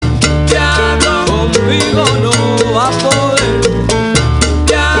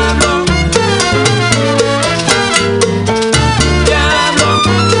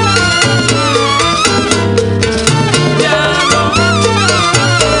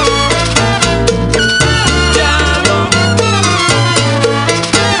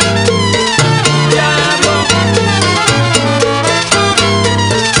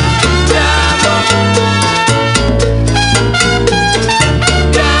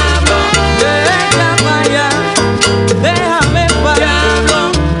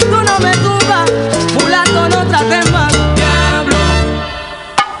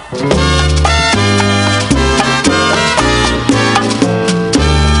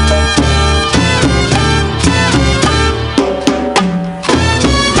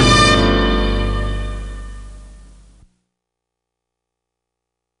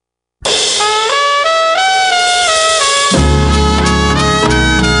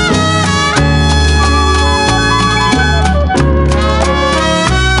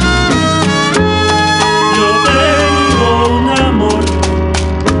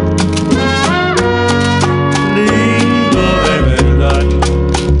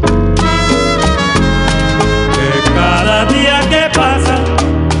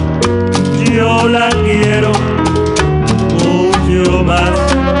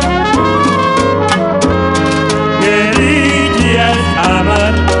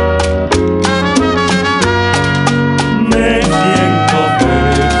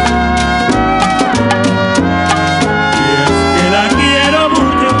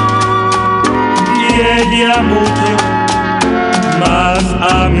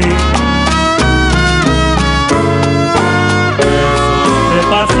para mí. Besos de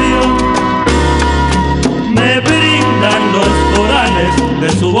pasión me brindan los corales de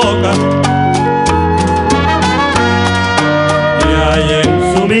su boca, y hay en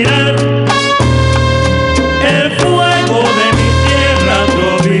su mirar el fuego de mi tierra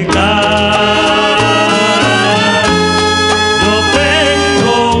tropical. Yo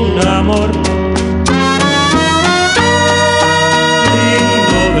tengo un amor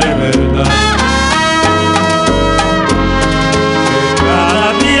lindo de verdad, que cada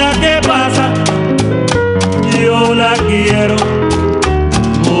día que pasa yo la quiero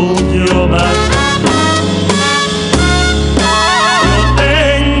mucho más. Yo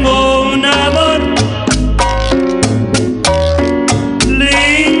tengo un amor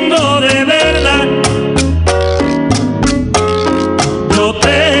lindo de verdad. Yo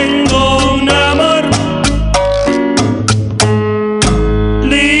tengo un amor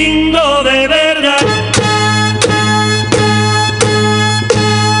lindo de verdad.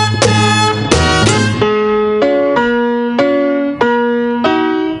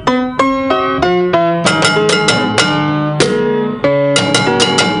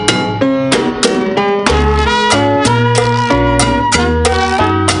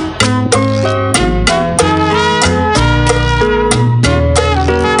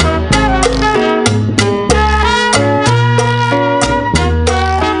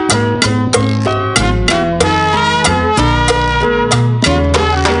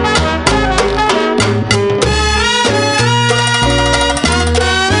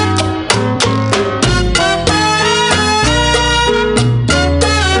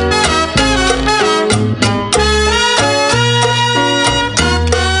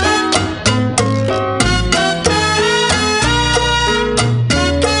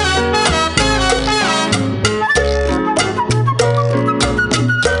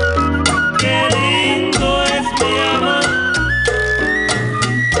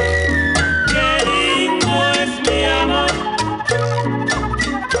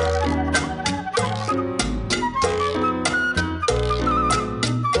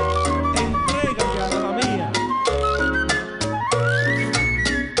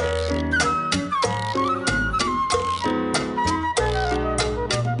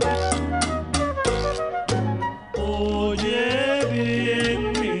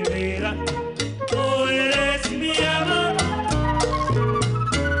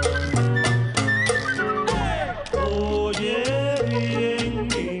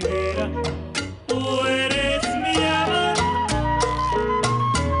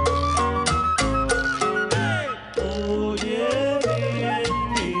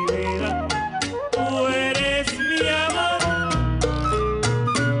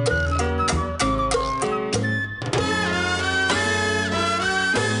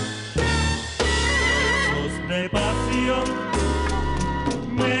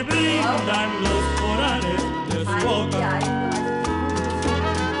 Me brindan los corales de su boca,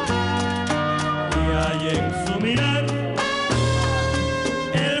 y hay en su mirar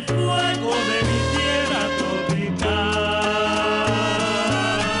el fuego de mi tierra tropical.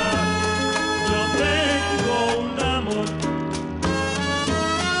 Yo tengo un amor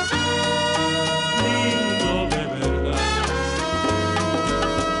lindo de verdad,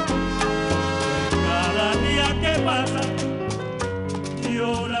 que cada día que pasa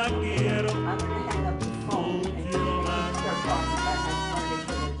yo la quiero. I'm going to hang up the phone and start talking about how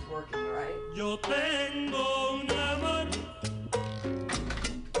foundation is working, all right? Yo tengo un amor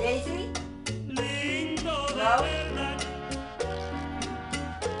Daisy? lindo de Hello? verdad.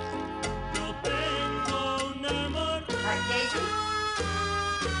 Yo tengo un amor Hi, Daisy?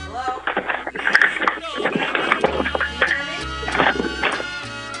 Hello? lindo de verdad. Can you hear me?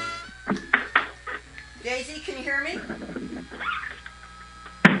 Daisy, can you hear me?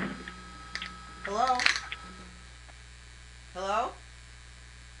 Hello? Hello?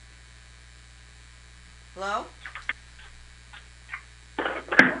 Hello?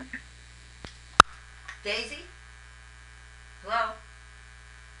 Daisy? Hello?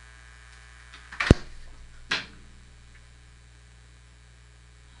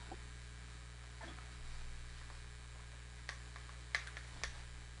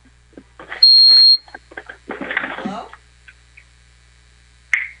 Hello?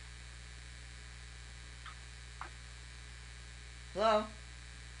 Hello?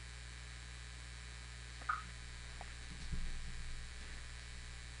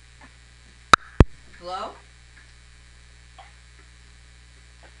 Hello?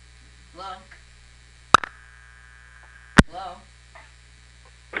 Hello? Hello?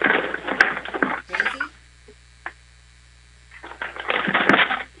 Daisy?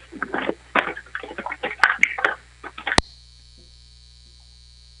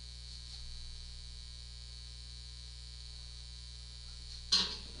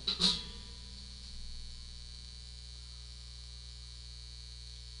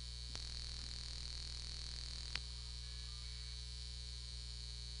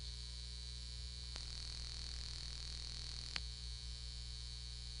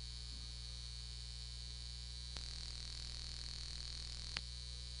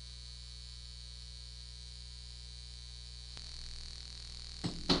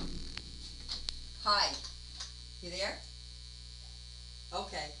 there?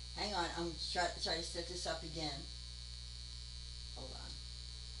 Okay, hang on. I'm try to set this up again. Hold on.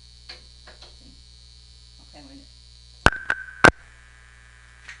 Okay, wait a minute.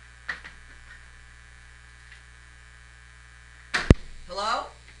 Hello?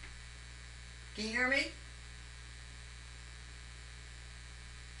 Can you hear me?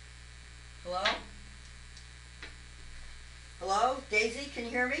 Hello? Hello? Daisy, can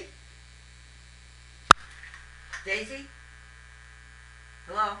you hear me? Daisy?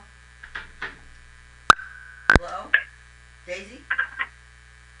 Hello? Hello? Daisy?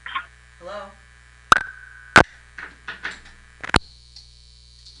 Hello?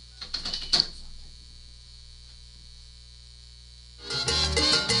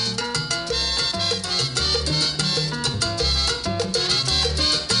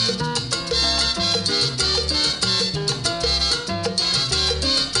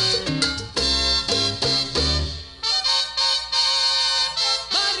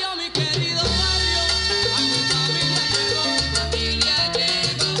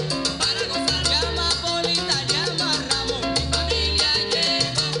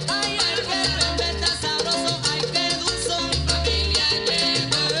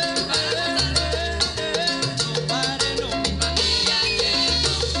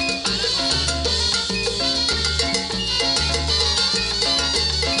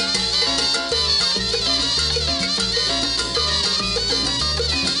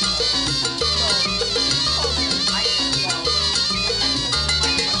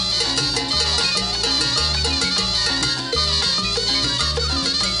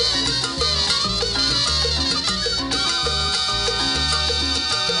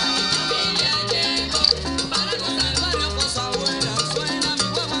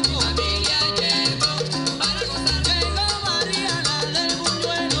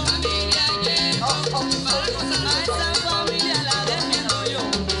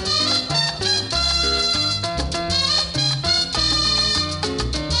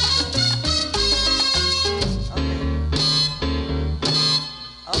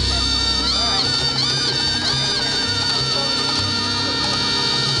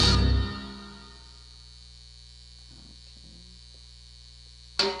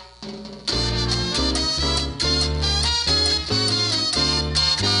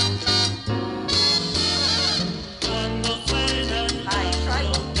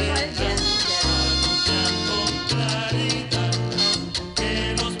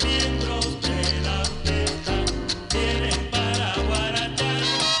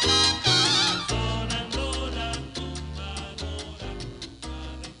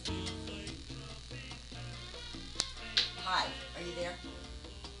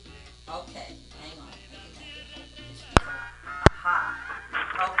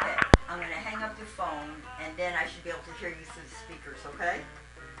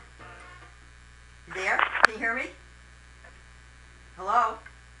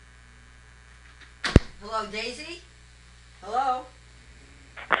 Daisy? Hello?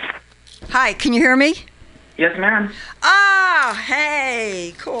 Hi, can you hear me? Yes, ma'am. Ah,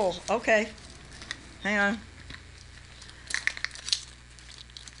 hey, cool. Okay. Hang on.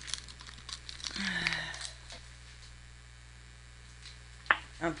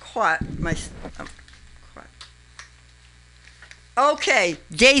 I'm caught. I'm caught. Okay,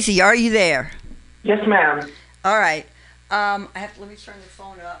 Daisy, are you there? Yes, ma'am. All right. Let me turn the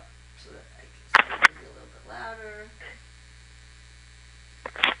phone up so that I can be a little bit louder.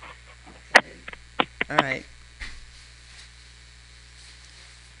 Okay. All right.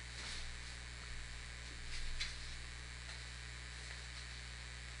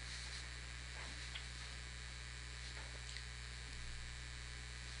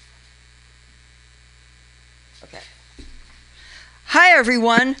 Okay. Hi,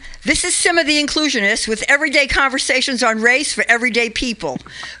 everyone. This is Sima the Inclusionist with Everyday Conversations on Race for Everyday People.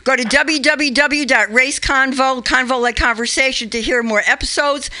 Go to www.raceconvo, convo like conversation, to hear more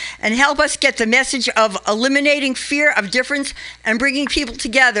episodes and help us get the message of eliminating fear of difference and bringing people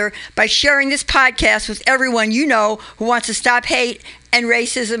together by sharing this podcast with everyone you know who wants to stop hate and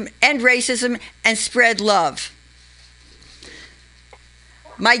racism and spread love.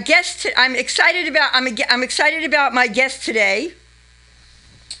 My guest, I'm excited about my guest today.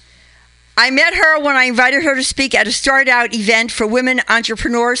 I met her when I invited her to speak at a Start Out event for women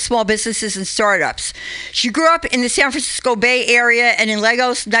entrepreneurs, small businesses, and startups. She grew up in the San Francisco Bay Area and in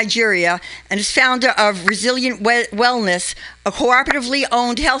Lagos, Nigeria, and is founder of Resilient Wellness, a cooperatively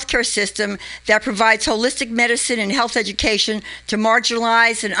owned healthcare system that provides holistic medicine and health education to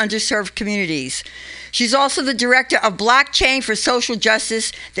marginalized and underserved communities. She's also the director of Blockchain for Social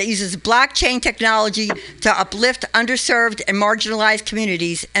Justice that uses blockchain technology to uplift underserved and marginalized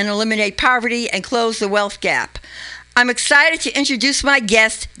communities and eliminate poverty and close the wealth gap. I'm excited to introduce my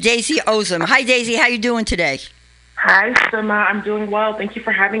guest, Daisy Ozum. Hi, Daisy. How you doing today? Hi, Sima. I'm doing well. Thank you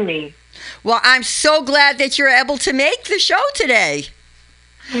for having me. Well, I'm so glad that you're able to make the show today.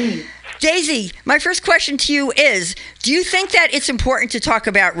 Daisy, my first question to you is, do you think that it's important to talk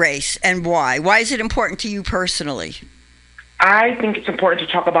about race, and why? Why is it important to you personally? I think it's important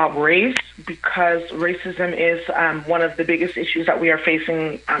to talk about race because racism is one of the biggest issues that we are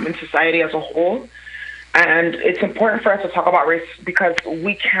facing in society as a whole. And it's important for us to talk about race because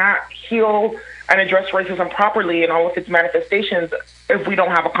we can't heal and address racism properly in all of its manifestations if we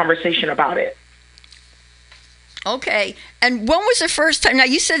don't have a conversation about it. Okay. And when was the first time? Now,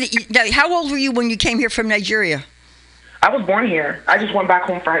 you said that how old were you when you came here from Nigeria? I was born here. I just went back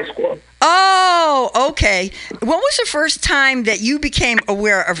home for high school. Oh, okay. When was the first time that you became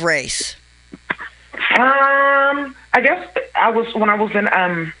aware of race? I guess when I was in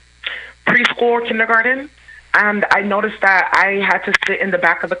preschool or kindergarten, and I noticed that I had to sit in the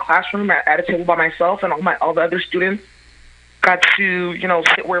back of the classroom at a table by myself, and all the other students got to,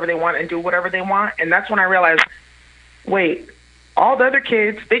 sit wherever they want and do whatever they want. And that's when I realized, wait, all the other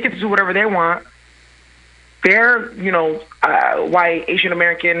kids, they get to do whatever they want. They're, white, Asian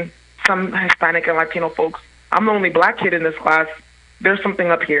American, some Hispanic and Latino folks. I'm the only black kid in this class. There's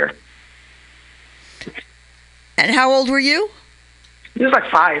something up here. And how old were you? It was like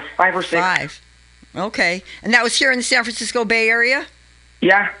 5 or 6. 5. Okay. And that was here in the San Francisco Bay Area?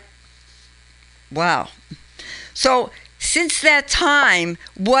 Yeah. Wow. So since that time,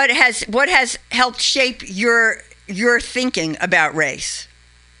 what has helped shape your thinking about race?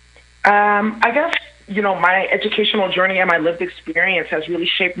 I guess, my educational journey and my lived experience has really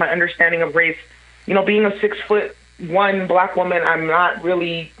shaped my understanding of race. Being a 6'1" black woman, I'm not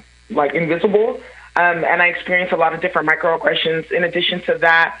really invisible. And I experienced a lot of different microaggressions. In addition to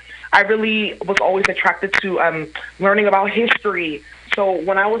that, I really was always attracted to learning about history. So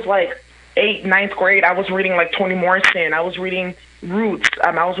when I was 8th, 9th grade, I was reading Toni Morrison. I was reading Roots.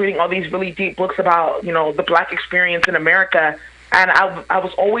 I was reading all these really deep books about, the black experience in America. And I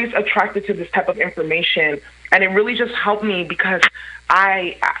was always attracted to this type of information. And it really just helped me because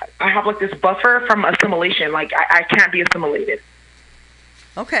I have this buffer from assimilation. I can't be assimilated.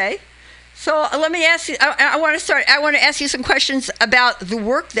 Okay. So let me ask you. I want to ask you some questions about the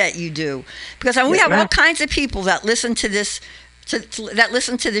work that you do, because we have all kinds of people that listen to this, that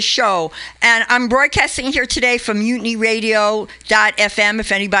listen to the show, and I'm broadcasting here today from MutinyRadio.fm.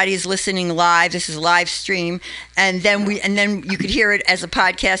 If anybody is listening live, this is a live stream, and then you could hear it as a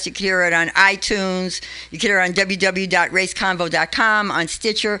podcast. You could hear it on iTunes. You could hear it on www.raceconvo.com, on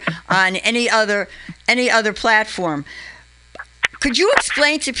Stitcher, on any other platform. Could you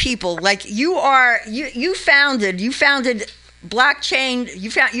explain to people, you founded blockchain, you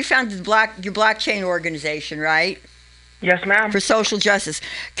founded your blockchain organization, right? Yes, ma'am. For social justice.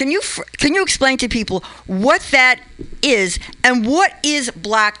 Can you explain to people what that is and what is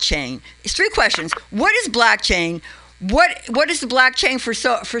blockchain? It's 3 questions. What is blockchain? What is the blockchain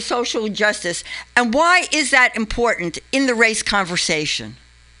for social justice, and why is that important in the race conversation?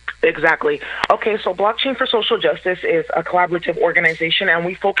 Exactly. Okay, so Blockchain for Social Justice is a collaborative organization, and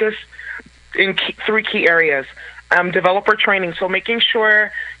we focus in 3 key areas. Developer training, so making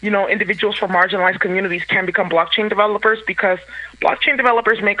sure, individuals from marginalized communities can become blockchain developers, because blockchain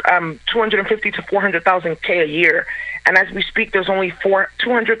developers make $250,000 to $400,000 a year. And as we speak, there's only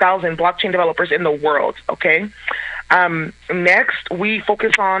 200,000 blockchain developers in the world, okay? Next, we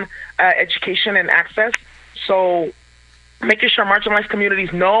focus on education and access. So making sure marginalized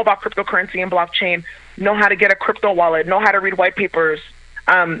communities know about cryptocurrency and blockchain, know how to get a crypto wallet, know how to read white papers,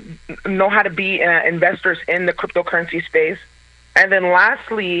 know how to be investors in the cryptocurrency space. And then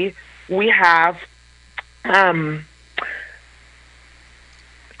lastly, we have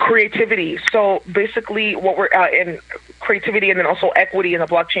creativity. So basically what we're in creativity, and then also equity in the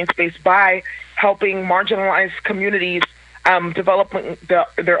blockchain space by helping marginalized communities developing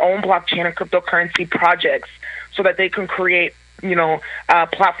their own blockchain and cryptocurrency projects, so that they can create,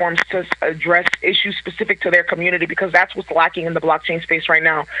 platforms to address issues specific to their community, because that's what's lacking in the blockchain space right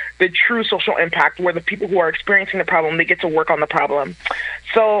now, the true social impact, where the people who are experiencing the problem, they get to work on the problem.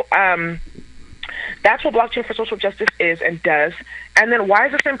 So that's what Blockchain for Social Justice is and does. And then why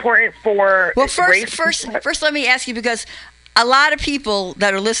is this important for race? First, let me ask you, because a lot of people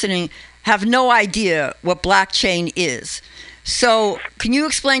that are listening have no idea what blockchain is. So, can you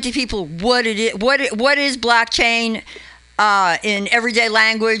explain to people what it is? What is blockchain in everyday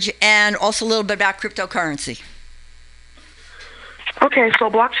language, and also a little bit about cryptocurrency? Okay, so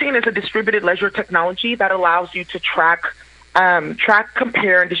blockchain is a distributed ledger technology that allows you to track,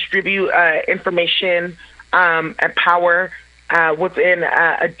 compare, and distribute information and power within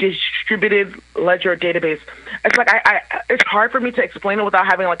a distributed ledger database. It's like it's hard for me to explain it without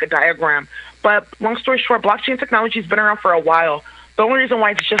having like a diagram. But long story short, blockchain technology has been around for a while. The only reason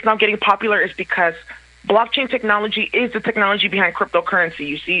why it's just now getting popular is because blockchain technology is the technology behind cryptocurrency.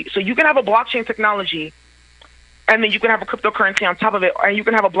 You see, so you can have a blockchain technology, and then you can have a cryptocurrency on top of it, or you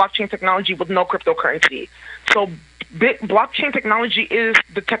can have a blockchain technology with no cryptocurrency. So blockchain technology is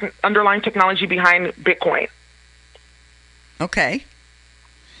the underlying technology behind Bitcoin. Okay.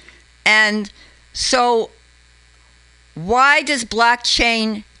 And so why does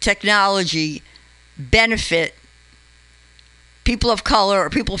blockchain technology benefit people of color or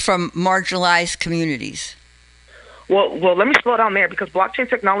people from marginalized communities? Well, let me slow down there, because blockchain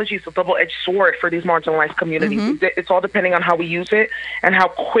technology is a double-edged sword for these marginalized communities. Mm-hmm. It's all depending on how we use it and how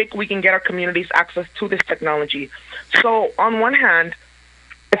quick we can get our communities access to this technology. So on one hand,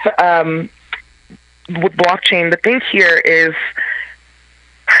 with blockchain, the thing here is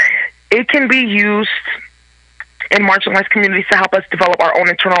it can be used in marginalized communities to help us develop our own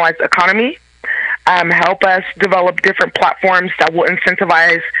internalized economy, help us develop different platforms that will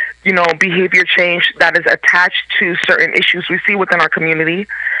incentivize, behavior change that is attached to certain issues we see within our community.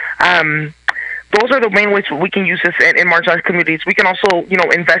 Those are the main ways we can use this in marginalized communities. We can also,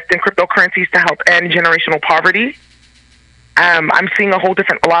 invest in cryptocurrencies to help end generational poverty. I'm seeing a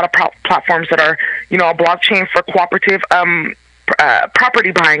lot of platforms that are, a blockchain for cooperative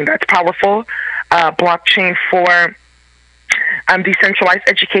property buying. That's powerful. Blockchain for decentralized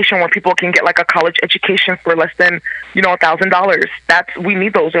education, where people can get like a college education for less than, $1,000. We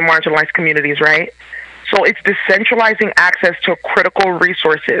need those in marginalized communities, right? So it's decentralizing access to critical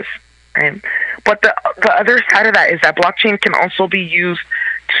resources. Right? But the other side of that is that blockchain can also be used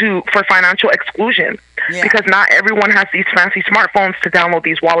for financial exclusion, because not everyone has these fancy smartphones to download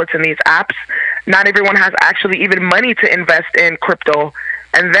these wallets and these apps. Not everyone has actually even money to invest in crypto.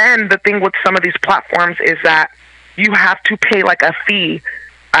 And then the thing with some of these platforms is that you have to pay like a fee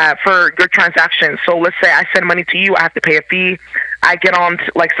for your transactions. So let's say I send money to you, I have to pay a fee. I get on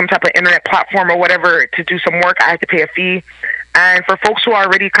to like some type of internet platform or whatever to do some work, I have to pay a fee. And for folks who are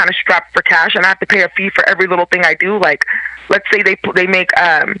already kind of strapped for cash, and I have to pay a fee for every little thing I do, like let's say they make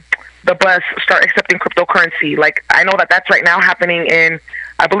the bus start accepting cryptocurrency. Like I know that's right now happening in,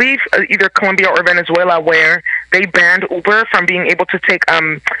 I believe, either Colombia or Venezuela, where they banned Uber from being able to take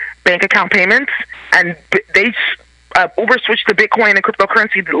bank account payments, and they Uber switched to Bitcoin and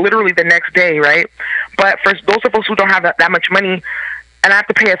cryptocurrency literally the next day, right? But for those of us who don't have that much money, and I have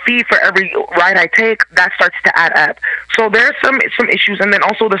to pay a fee for every ride I take, that starts to add up. So there's some issues, and then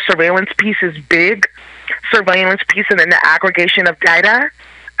also the surveillance piece is big. Surveillance piece, and then the aggregation of data.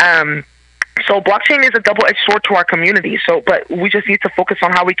 So blockchain is a double-edged sword to our community. But we just need to focus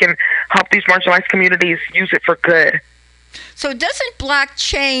on how we can help these marginalized communities use it for good. So doesn't the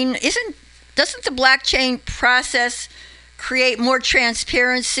blockchain process create more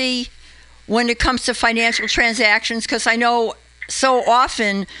transparency when it comes to financial transactions? Because I know so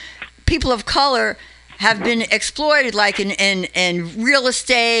often people of color have been exploited, like in real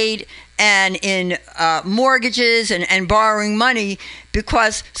estate and in mortgages and borrowing money,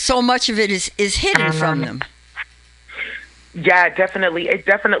 because so much of it is hidden from them. Yeah, definitely. It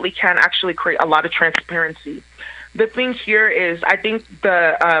definitely can actually create a lot of transparency. The thing here is, I think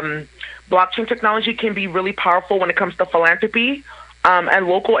the blockchain technology can be really powerful when it comes to philanthropy and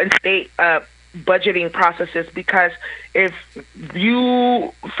local and state budgeting processes, because if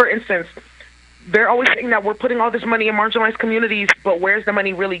you, for instance, they're always saying that we're putting all this money in marginalized communities, but where's the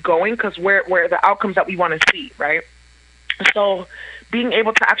money really going? Because where are the outcomes that we want to see, right? So being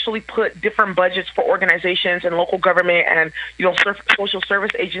able to actually put different budgets for organizations and local government and, social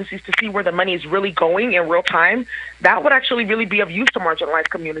service agencies to see where the money is really going in real time, that would actually really be of use to marginalized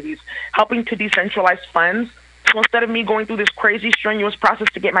communities, helping to decentralize funds. So instead of me going through this crazy, strenuous process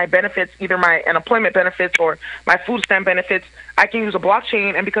to get my benefits, either my unemployment benefits or my food stamp benefits, I can use a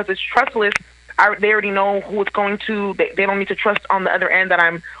blockchain, and because it's trustless, they already know who it's going to. They don't need to trust on the other end that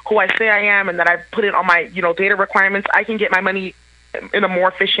I'm who I say I am and that I've put it on my data requirements. I can get my money in a more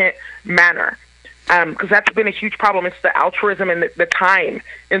efficient manner, because that's been a huge problem. It's the altruism and the time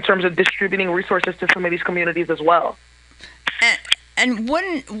in terms of distributing resources to some of these communities as well. And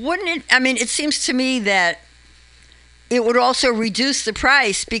wouldn't it? I mean, it seems to me that it would also reduce the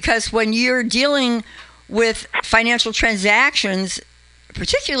price, because when you're dealing with financial transactions,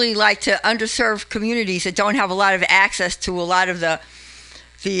 particularly like to underserved communities that don't have a lot of access to a lot of the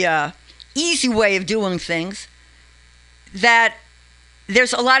easy way of doing things, that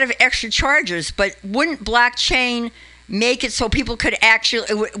there's a lot of extra charges. But wouldn't blockchain make it so people could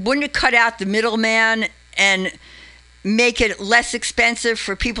wouldn't it cut out the middleman and make it less expensive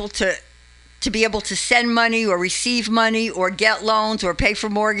for people to be able to send money or receive money or get loans or pay for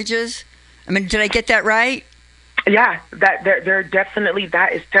mortgages? I mean, did I get that right? Yeah, that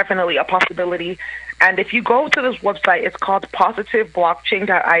is definitely a possibility. And if you go to this website, it's called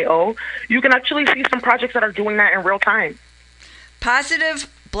positiveblockchain.io. You can actually see some projects that are doing that in real time. Positive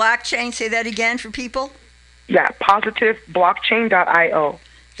Blockchain, say that again for people? Yeah, positiveblockchain.io.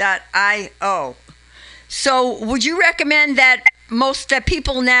 .io. So would you recommend that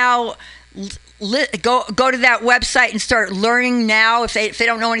people now go to that website and start learning now if they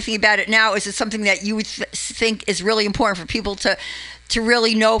don't know anything about it now? Is it something that you would think is really important for people to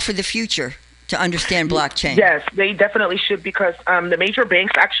really know for the future, to understand blockchain? Yes, they definitely should, because the major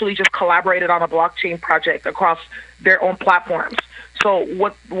banks actually just collaborated on a blockchain project across their own platforms. So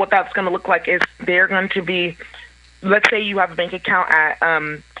what that's going to look like is they're going to be, let's say you have a bank account at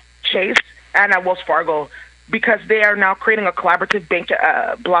Chase and at Wells Fargo, because they are now creating a collaborative bank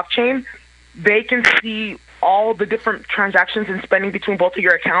blockchain. They can see all the different transactions and spending between both of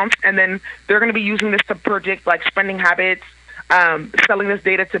your accounts, and then they're going to be using this to predict like spending habits, selling this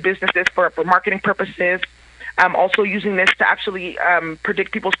data to businesses for marketing purposes, also using this to actually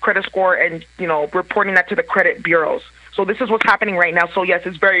predict people's credit score and, reporting that to the credit bureaus. So this is what's happening right now. So yes,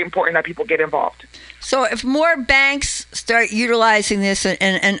 it's very important that people get involved. So if more banks start utilizing this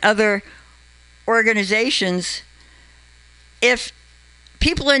and other organizations, if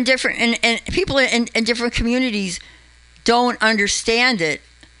people in different different communities don't understand it,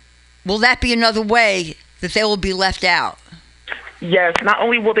 will that be another way that they will be left out? Yes. Not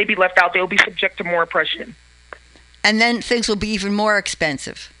only will they be left out, they will be subject to more oppression. And then things will be even more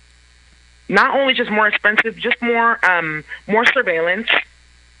expensive. Not only just more expensive, just more surveillance.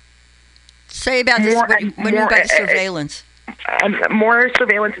 Say about this. What do you mean by surveillance? More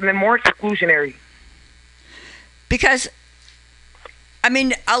surveillance, and then more exclusionary. Because, I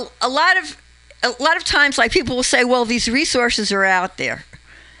mean, a lot of times, like, people will say, "Well, these resources are out there,"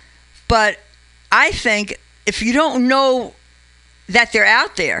 but I think if you don't know that they're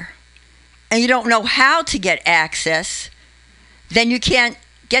out there, and you don't know how to get access, then you can't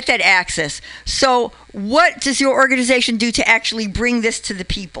get that access. So what does your organization do to actually bring this to the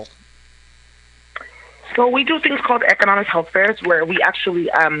people? So we do things called economic health fairs, where we actually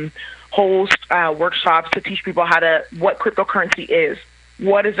host workshops to teach people what cryptocurrency is,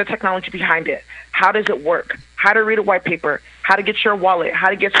 what is the technology behind it, how does it work, how to read a white paper, how to get your wallet, how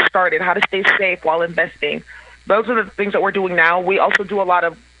to get started, how to stay safe while investing. Those are the things that we're doing now. We also do a lot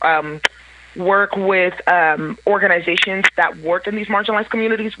of work with organizations that work in these marginalized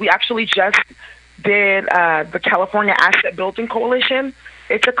communities. We actually just did the California Asset Building Coalition.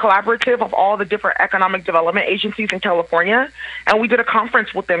 It's a collaborative of all the different economic development agencies in California, and we did a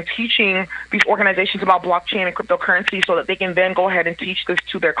conference with them teaching these organizations about blockchain and cryptocurrency so that they can then go ahead and teach this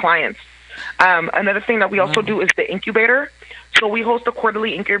to their clients. Another thing that we also do is the incubator. So we host a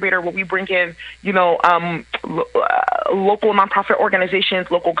quarterly incubator where we bring in, local nonprofit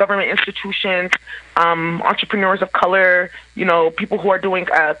organizations, local government institutions, entrepreneurs of color, people who are doing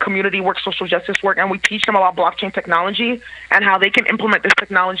community work, social justice work, and we teach them about blockchain technology and how they can implement this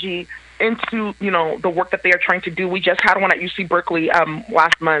technology into, the work that they are trying to do. We just had one at UC Berkeley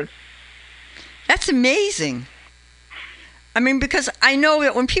last month. That's amazing. I mean, because I know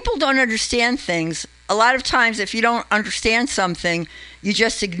that when people don't understand things, a lot of times if you don't understand something, you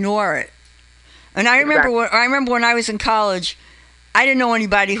just ignore it. And I remember when I was in college, I didn't know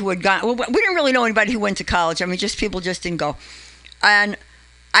anybody who had gone. Well, we didn't really know anybody who went to college. I mean, just people just didn't go. And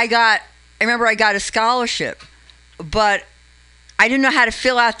I remember I got a scholarship, but I didn't know how to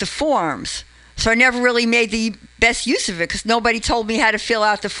fill out the forms. So I never really made the best use of it because nobody told me how to fill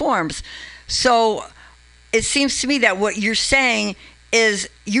out the forms. So it seems to me that what you're saying is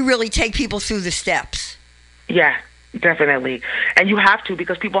you really take people through the steps. Yeah, definitely. And you have to,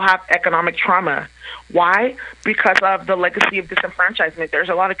 because people have economic trauma. Why? Because of the legacy of disenfranchisement. There's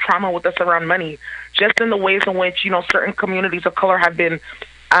a lot of trauma with us around money, just in the ways in which, certain communities of color have been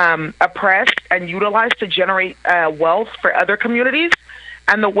oppressed and utilized to generate wealth for other communities,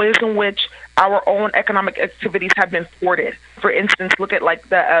 and the ways in which our own economic activities have been thwarted. For instance, look at like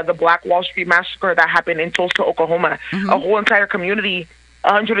the Black Wall Street massacre that happened in Tulsa, Oklahoma. Mm-hmm. A whole entire community,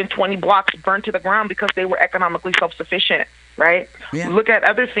 120 blocks burned to the ground because they were economically self-sufficient, right? Yeah. Look at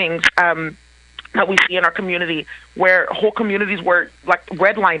other things. that we see in our community, where whole communities were like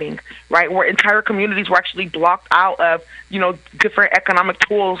redlining, right? Where entire communities were actually blocked out of, different economic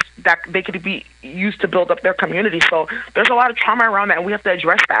tools that they could be used to build up their community. So there's a lot of trauma around that, and we have to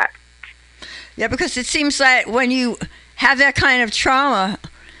address that. Yeah, because it seems like when you have that kind of trauma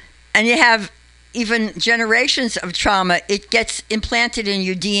and you have even generations of trauma, it gets implanted in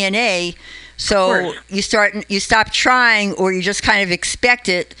your DNA. So you stop trying, or you just kind of expect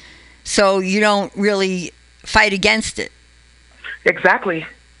it, so you don't really fight against it. Exactly.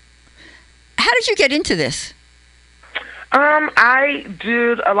 How did you get into this? I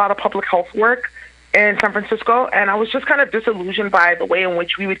did a lot of public health work in San Francisco, and I was just kind of disillusioned by the way in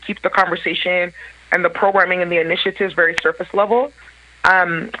which we would keep the conversation and the programming and the initiatives very surface level.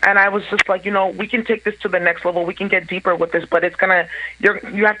 And I was just like, we can take this to the next level. We can get deeper with this, but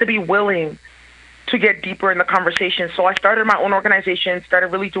you have to be willing to get deeper in the conversation. So I started my own organization, started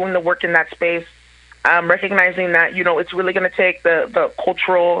really doing the work in that space, recognizing that, it's really going to take the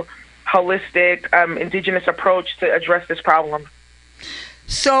cultural, holistic, indigenous approach to address this problem.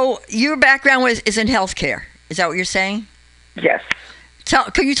 So your background is in healthcare. Is that what you're saying? Yes.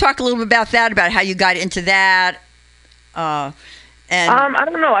 Can you talk a little bit about that, about how you got into that? I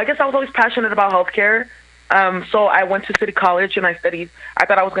don't know. I guess I was always passionate about healthcare. So I went to City College and I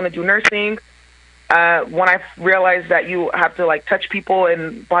thought I was going to do nursing. When I realized that you have to touch people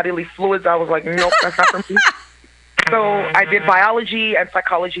and bodily fluids, I was like, nope, that's not for me. So I did biology and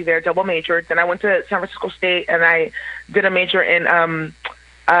psychology there, double majored. Then I went to San Francisco State and I did a major in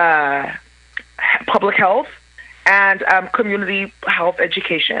public health and community health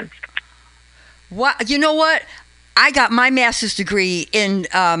education. You know what? I got my master's degree in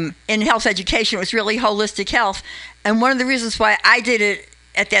health education. It was really holistic health. And one of the reasons why I did it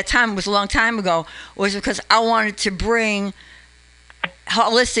at that time, it was a long time ago, was because I wanted to bring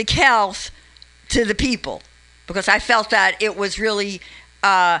holistic health to the people, because I felt that it was really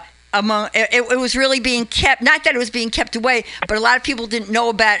it was really being kept, not that it was being kept away, but a lot of people didn't know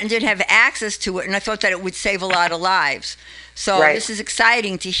about it and didn't have access to it, and I thought that it would save a lot of lives. So This is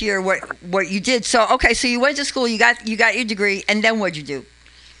exciting to hear what you did. So so you went to school, you got your degree, and then what'd you do?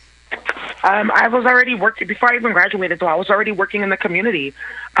 I was already working before I even graduated. Though I was already working in the community.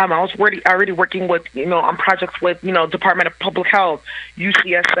 I was already working with on projects with Department of Public Health,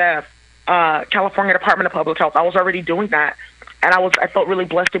 UCSF, California Department of Public Health. I was already doing that, and I felt really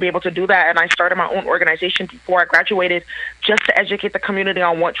blessed to be able to do that. And I started my own organization before I graduated, just to educate the community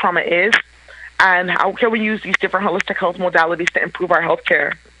on what trauma is and how can we use these different holistic health modalities to improve our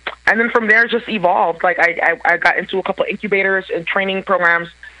healthcare. And then from there, it just evolved. I got into a couple of incubators and training programs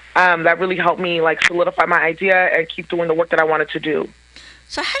that really helped me solidify my idea and keep doing the work that I wanted to do.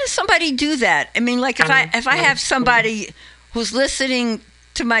 So how does somebody do that? I mean, if I have somebody who's listening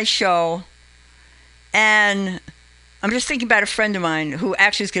to my show, and I'm just thinking about a friend of mine who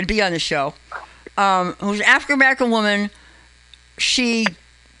actually is going to be on the show, who's an African-American woman. She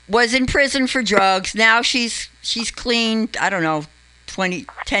was in prison for drugs. Now she's clean, I don't know,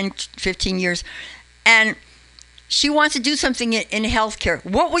 10, 15 years. And she wants to do something in healthcare.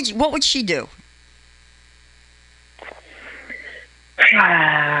 What would she do?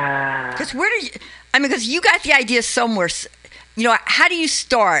 Because you got the idea somewhere. How do you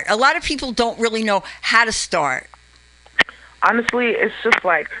start? A lot of people don't really know how to start. Honestly, it's just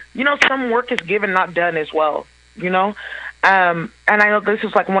some work is given, not done as well, and I know this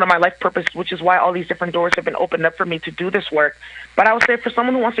is one of my life purposes, which is why all these different doors have been opened up for me to do this work. But I would say for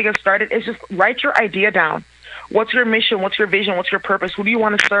someone who wants to get started, is just write your idea down. What's your mission? What's your vision? What's your purpose? Who do you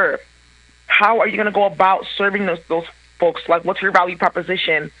want to serve? How are you going to go about serving those folks? What's your value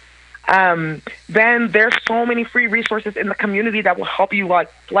proposition? Then there's so many free resources in the community that will help you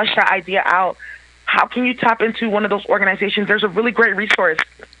flesh that idea out. How can you tap into one of those organizations? There's a really great resource.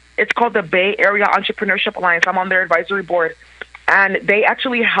 It's called the Bay Area Entrepreneurship Alliance. I'm on their advisory board, and they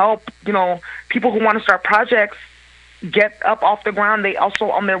actually help people who want to start projects get up off the ground. They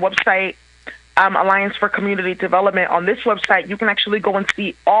also, on their website, Alliance for Community Development, on this website, you can actually go and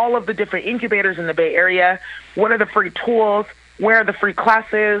see all of the different incubators in the Bay Area. What are the free tools? Where are the free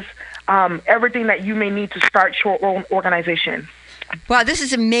classes? Everything that you may need to start your own organization. Wow, this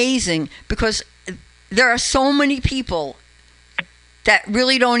is amazing, because there are so many people that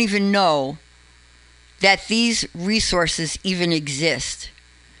really don't even know that these resources even exist.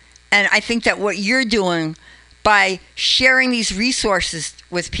 And I think that what you're doing by sharing these resources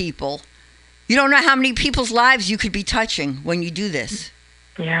with people, you don't know how many people's lives you could be touching when you do this.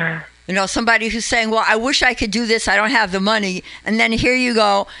 Yeah. Somebody who's saying, well, I wish I could do this, I don't have the money. And then here you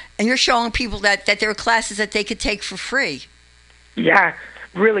go, and you're showing people that there are classes that they could take for free. Yeah,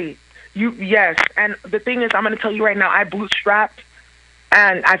 really. Yes, and the thing is, I'm going to tell you right now, I bootstrapped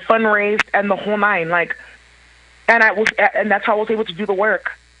and I fundraised and the whole nine, like, and that's how I was able to do the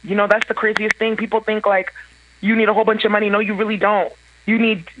work. That's the craziest thing. People think like you need a whole bunch of money. No, you really don't. You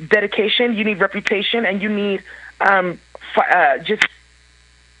need dedication, you need reputation, and you need just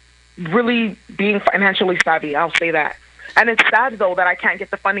really being financially savvy. I'll say that. And it's sad though that I can't get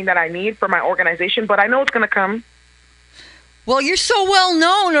the funding that I need for my organization, but I know it's going to come. Well, you're so well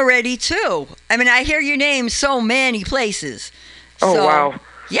known already, too. I mean, I hear your name so many places. Oh, wow.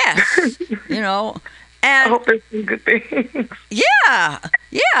 Yes. And I hope there's some good things. Yeah.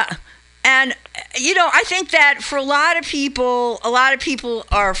 And, I think that for a lot of people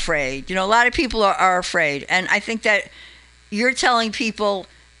are afraid. A lot of people are afraid. And I think that you're telling people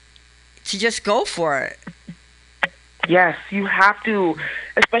to just go for it. Yes, you have to,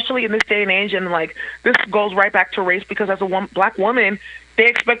 especially in this day and age. And like, this goes right back to race, because as a black woman, they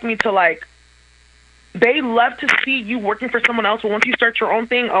expect me to they love to see you working for someone else. But once you start your own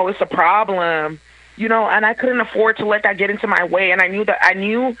thing, it's a problem, and I couldn't afford to let that get into my way. And I knew that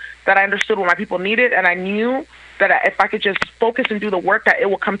I understood what my people needed. And I knew that if I could just focus and do the work, that it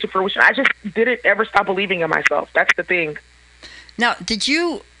will come to fruition. I just didn't ever stop believing in myself. That's the thing. Now, did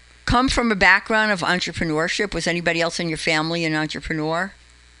you come from a background of entrepreneurship? Was anybody else in your family an entrepreneur?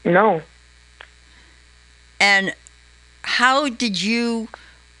 No. And how did you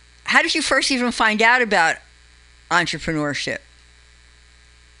first even find out about entrepreneurship?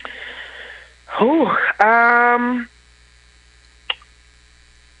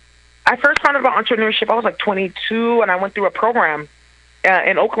 I first found out about entrepreneurship. I was like 22, and I went through a program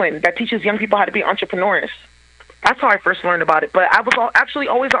in Oakland that teaches young people how to be entrepreneurs. That's how I first learned about it. But I was actually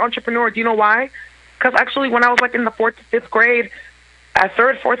always an entrepreneur. Do you know why? Because actually, when I was in the 4th, 5th grade,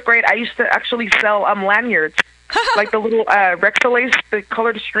 3rd, 4th grade, I used to actually sell lanyards, like the little Rexalace, the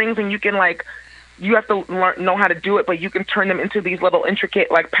colored strings, and you can you have to know how to do it, but you can turn them into these little intricate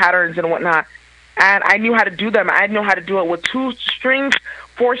patterns and whatnot. And I knew how to do them. I knew how to do it with 2 strings,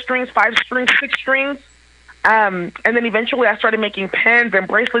 4 strings, 5 strings, 6 strings. And then eventually, I started making pens and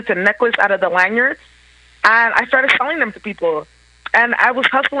bracelets and necklaces out of the lanyards. And I started selling them to people, and I was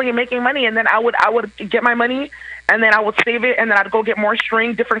hustling and making money. And then I would get my money, and then I would save it, and then I'd go get more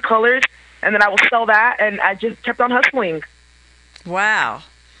string, different colors, and then I would sell that, and I just kept on hustling. Wow,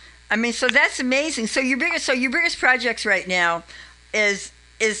 I mean, so that's amazing. So your biggest projects right now is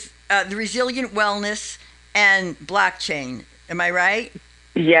the resilient wellness and blockchain. Am I right?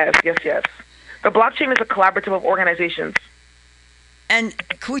 Yes. The blockchain is a collaborative of organizations. And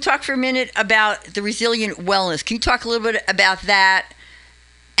can we talk for a minute about the resilient wellness? Can you talk a little bit about that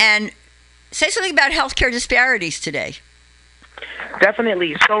and say something about healthcare disparities today?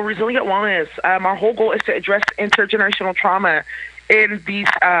 Definitely. So resilient wellness, our whole goal is to address intergenerational trauma in these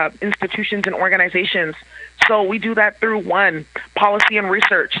institutions and organizations. So we do that through, 1, policy and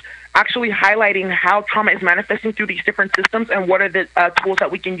research, actually highlighting how trauma is manifesting through these different systems and what are the tools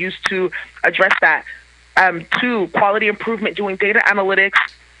that we can use to address that. 2, quality improvement, doing data analytics,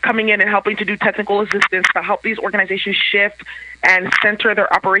 coming in and helping to do technical assistance to help these organizations shift and center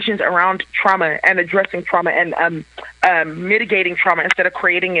their operations around trauma and addressing trauma and mitigating trauma instead of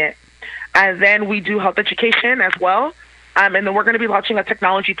creating it. And then we do health education as well. And then we're going to be launching a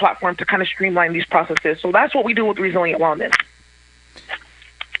technology platform to kind of streamline these processes. So that's what we do with Resilient Wellness.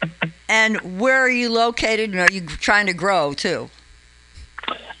 And where are you located, and are you trying to grow too?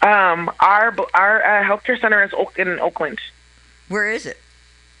 Our healthcare center is in Oakland. Where is it?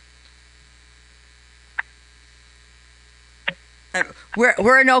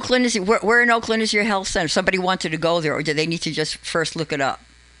 Where in Oakland is it? Where in Oakland is your health center? If somebody wanted to go there, or do they need to just first look it up?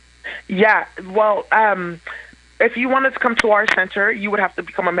 Yeah, well, if you wanted to come to our center, you would have to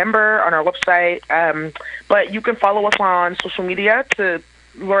become a member on our website. But you can follow us on social media to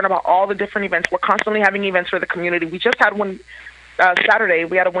learn about all the different events. We're constantly having events for the community. We just had one Saturday.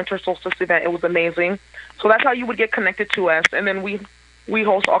 We had a winter solstice event. It was amazing. So that's how you would get connected to us. And then we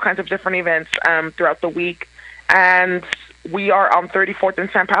host all kinds of different events throughout the week. And we are on 34th in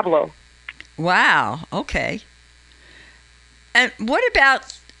San Pablo. Wow. Okay. And what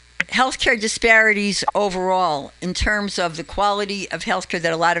about healthcare disparities overall in terms of the quality of healthcare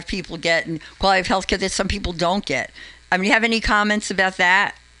that a lot of people get and quality of healthcare that some people don't get? I mean, do you have any comments about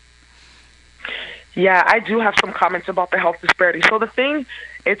that? Yeah, I do have some comments about the health disparity. So the thing,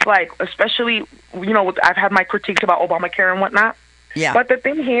 it's like, especially, I've had my critiques about Obamacare and whatnot. Yeah. But the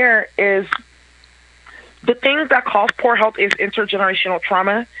thing here is, the thing that cause poor health is intergenerational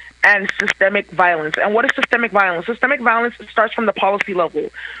trauma, and systemic violence. And what is systemic violence? Systemic violence starts from the policy level.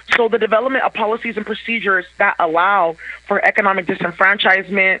 So the development of policies and procedures that allow for economic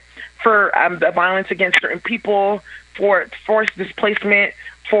disenfranchisement, for the violence against certain people, for forced displacement,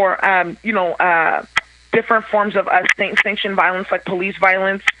 for different forms of state-sanctioned violence like police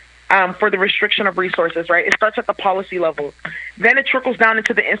violence, for the restriction of resources, right? It starts at the policy level. Then it trickles down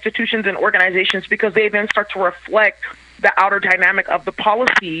into the institutions and organizations because they then start to reflect the outer dynamic of the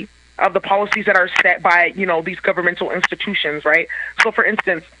policies that are set by, these governmental institutions, right? So, for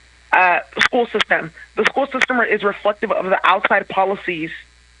instance, school system. The school system is reflective of the outside policies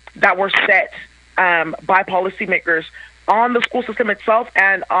that were set by policymakers on the school system itself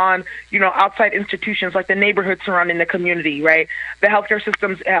and on, outside institutions like the neighborhood surrounding the community, right? The healthcare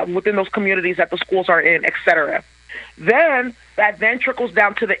systems within those communities that the schools are in, etc. Then that trickles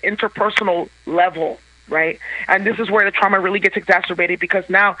down to the interpersonal level, right? And this is where the trauma really gets exacerbated because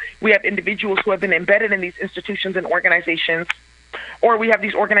now we have individuals who have been embedded in these institutions and organizations, or we have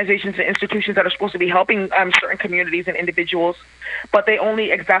these organizations and institutions that are supposed to be helping certain communities and individuals, but they only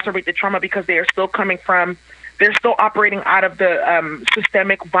exacerbate the trauma because they're still operating out of the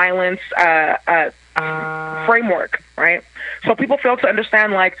systemic violence framework, right? So people fail to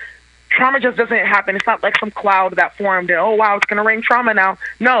understand, like, trauma just doesn't happen. It's not like some cloud that formed and, oh, wow, it's going to rain trauma now.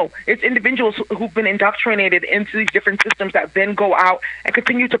 No, it's individuals who've been indoctrinated into these different systems that then go out and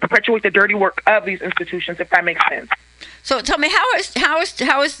continue to perpetuate the dirty work of these institutions, if that makes sense. So tell me, how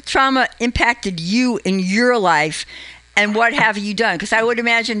has trauma impacted you in your life, and what have you done? Because I would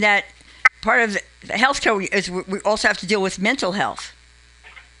imagine that part of the healthcare is we also have to deal with mental health.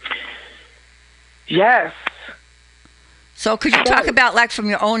 Yes. So could you talk about, like, from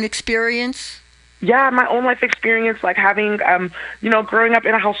your own experience? Yeah, my own life experience, like having, growing up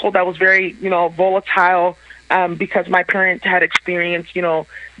in a household that was very, volatile, because my parents had experienced,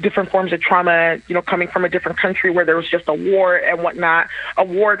 different forms of trauma, coming from a different country where there was just a war and whatnot, a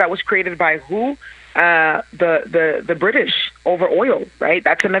war that was created by who? The British over oil, right?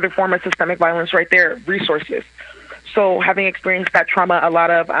 That's another form of systemic violence right there, resources. So having experienced that trauma, a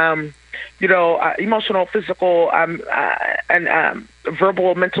lot of, emotional, physical, and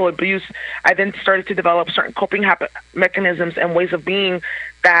verbal, mental abuse, I then started to develop certain coping mechanisms and ways of being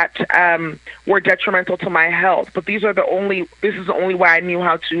that were detrimental to my health. But this is the only way I knew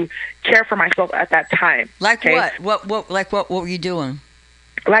how to care for myself at that time. Like what? What were you doing?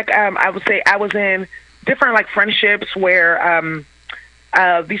 Like, I would say I was in different, like, friendships where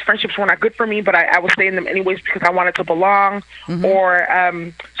these friendships were not good for me, but I would stay in them anyways because I wanted to belong, mm-hmm. or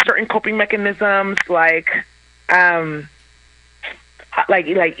certain coping mechanisms like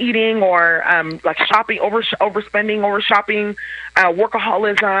eating, or like shopping, overspending, overshopping,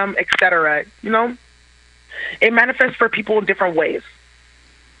 workaholism, etc. It manifests for people in different ways,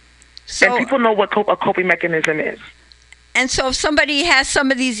 and people know what a coping mechanism is. And so if somebody has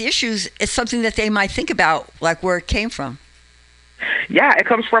some of these issues, it's something that they might think about, like where it came from. Yeah, it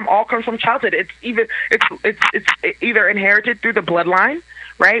comes from childhood. It's either inherited through the bloodline,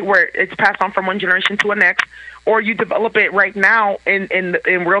 right, where it's passed on from one generation to the next, or you develop it right now in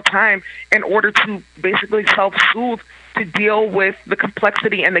real time in order to basically self-soothe to deal with the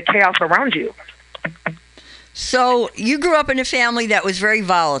complexity and the chaos around you. So you grew up in a family that was very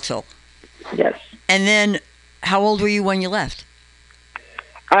volatile. Yes. And then how old were you when you left?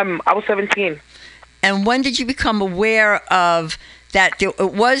 I was 17. And when did you become aware of that it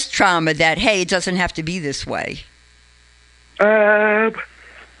was trauma, that, hey, it doesn't have to be this way? I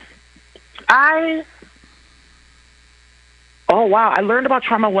learned about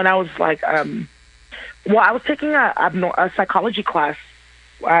trauma when I was like, I was taking a psychology class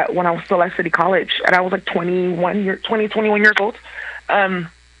when I was still at City College, and I was like 21 years old. And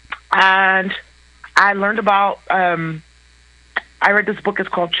I learned about, I read this book. It's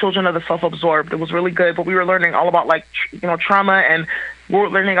called Children of the Self-Absorbed. It was really good, but we were learning all about, like, trauma, and we were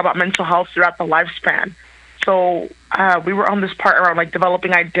learning about mental health throughout the lifespan. So we were on this part around, like,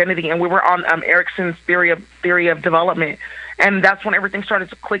 developing identity, and we were on Erickson's theory of development. And that's when everything started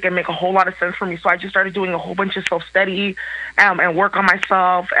to click and make a whole lot of sense for me. So I just started doing a whole bunch of self-study and work on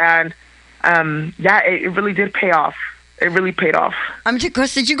myself. And, it really did pay off. It really paid off.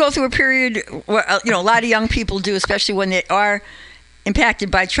 Because did you go through a period where, a lot of young people do, especially when they are impacted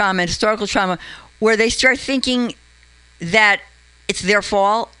by trauma and historical trauma, where they start thinking that it's their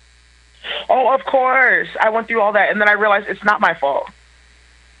fault? Oh, of course. I went through all that, and then I realized it's not my fault.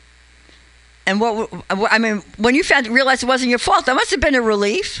 And when you realized it wasn't your fault, that must have been a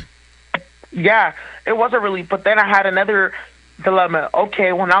relief. Yeah, it was a relief. But then I had another dilemma.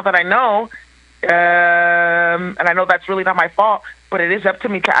 Okay, well, now that I know, And I know that's really not my fault, but it is up to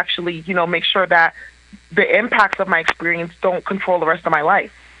me to actually, make sure that the impacts of my experience don't control the rest of my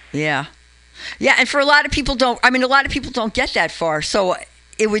life. Yeah. Yeah, and for a lot of people a lot of people don't get that far. So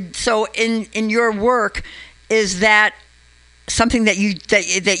in your work, is that something that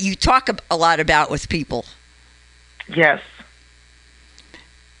you talk a lot about with people? Yes.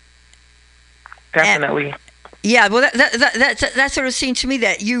 Definitely. Yeah, well, that sort of seemed to me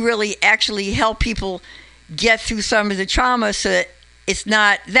that you really actually help people get through some of the trauma, so that it's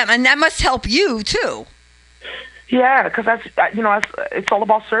not them, and that must help you too. Yeah, because it's all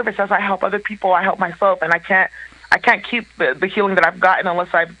about service. As I help other people, I help myself, and I can't keep the healing that I've gotten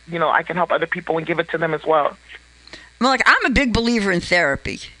unless I can help other people and give it to them as well. Well, I'm a big believer in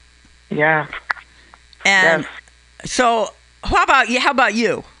therapy. Yeah. And so, how about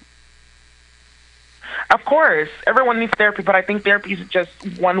you? Of course, everyone needs therapy, but I think therapy is just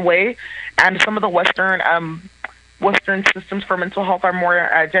one way, and some of the Western systems for mental health are more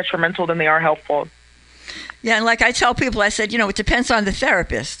detrimental than they are helpful. Yeah, and like I tell people, I said, it depends on the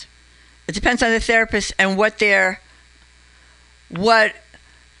therapist. It depends on the therapist and what their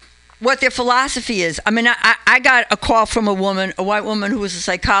philosophy is. I mean, I got a call from a white woman who was a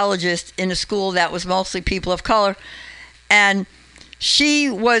psychologist in a school that was mostly people of color, and she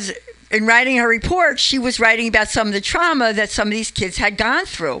was, in writing her report, she was writing about some of the trauma that some of these kids had gone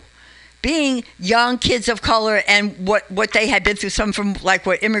through, being young kids of color, and what they had been through, some from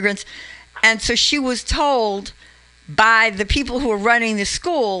immigrants. And so she was told by the people who were running the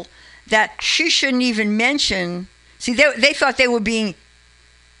school that she shouldn't even mention. See, they thought they were being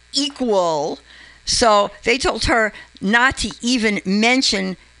equal, so they told her not to even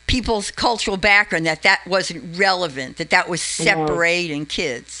mention people's cultural background, that wasn't relevant, that was separating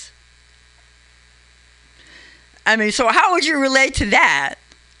kids. I mean, so how would you relate to that?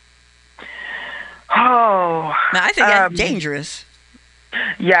 Oh, now, I think that's dangerous.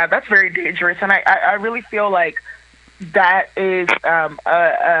 Yeah, that's very dangerous, and I really feel like that is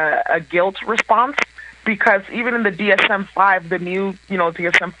a guilt response, because even in the DSM-5, the new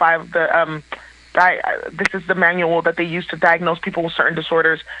DSM-5, this is the manual that they use to diagnose people with certain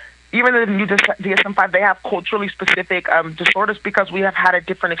disorders. Even in the new DSM-5, they have culturally specific disorders because we have had a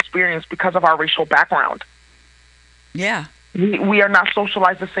different experience because of our racial background. Yeah. We are not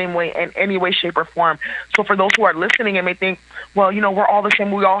socialized the same way in any way, shape, or form. So for those who are listening and may think, well, we're all the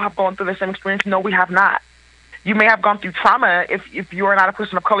same, we all have gone through the same experience. No, we have not. You may have gone through trauma. If you are not a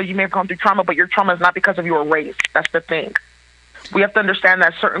person of color, you may have gone through trauma, but your trauma is not because of your race. That's the thing. We have to understand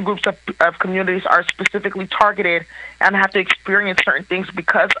that certain groups of communities are specifically targeted and have to experience certain things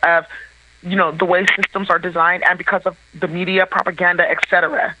because of, the way systems are designed and because of the media, propaganda,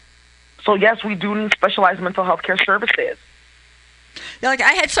 etc. So yes, we do need specialized mental health care services.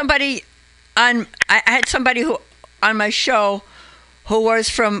 I had somebody who on my show who was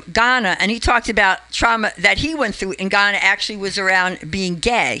from Ghana, and he talked about trauma that he went through in Ghana actually was around being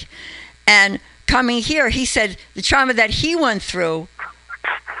gay. And coming here, he said the trauma that he went through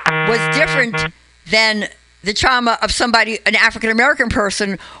was different than the trauma of an African-American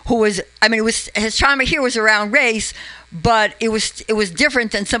person who was, his trauma here was around race, but it was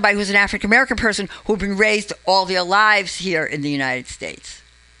different than somebody who's an African-American person who'd been raised all their lives here in the United States.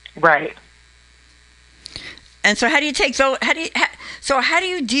 Right. And so how do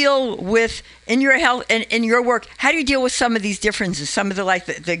you deal with, in your health and in your work, how do you deal with some of these differences, some of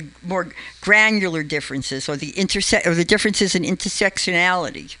the more granular differences or the differences in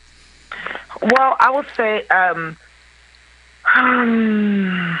intersectionality? Well, I would say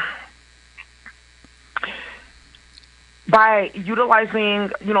by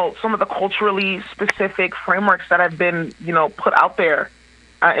utilizing, some of the culturally specific frameworks that have been, put out there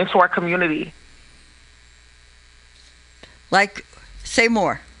into our community. Like, say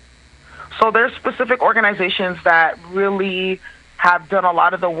more. So there's specific organizations that really have done a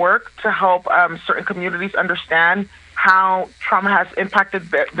lot of the work to help certain communities understand how trauma has impacted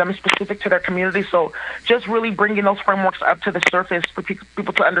them specific to their community. So just really bringing those frameworks up to the surface for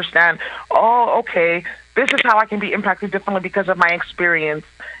people to understand, oh, okay, this is how I can be impacted differently because of my experience.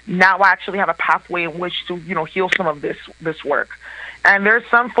 Now I actually have a pathway in which to, heal some of this work. And there's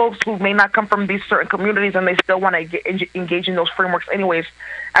some folks who may not come from these certain communities and they still want to engage in those frameworks anyways.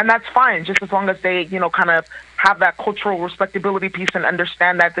 And that's fine, just as long as they, kind of have that cultural respectability piece and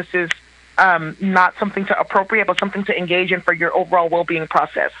understand that this is not something to appropriate, but something to engage in for your overall well-being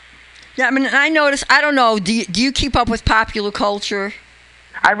process. Yeah, I notice, I don't know, do you keep up with popular culture?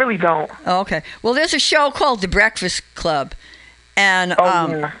 I really don't. Oh, okay. Well, there's a show called The Breakfast Club. And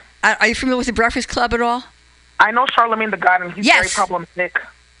yeah. are you familiar with The Breakfast Club at all? I know Charlemagne the God, and he's very problematic.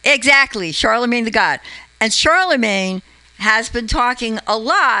 Exactly, Charlemagne the God. And Charlemagne has been talking a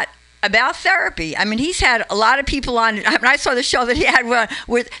lot about therapy. I mean, he's had a lot of people on. I mean, I saw the show that he had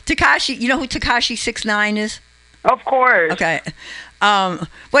with Tekashi. You know who Tekashi 6ix9ine is? Of course. Okay. Well,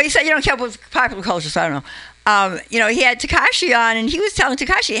 you said you don't care with popular culture, so I don't know. He had Tekashi on, and he was telling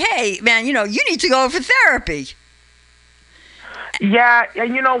Tekashi, hey, man, you need to go for therapy. Yeah,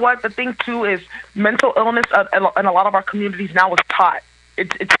 and you know what? The thing, too, is mental illness in a lot of our communities now is taught.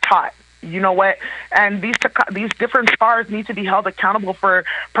 It's taught. You know what? And these different stars need to be held accountable for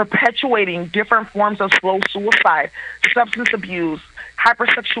perpetuating different forms of slow suicide, substance abuse,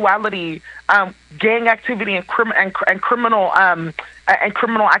 hypersexuality, gang activity, and criminal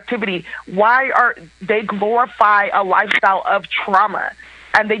activity. Why are they glorify a lifestyle of trauma,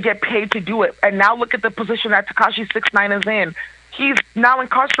 and they get paid to do it? And now look at the position that Tekashi 6ix9ine is in. He's now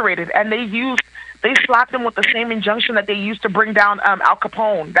incarcerated, and they slapped him with the same injunction that they used to bring down Al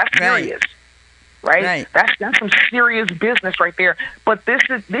Capone. That's serious, right? That's some serious business right there. But this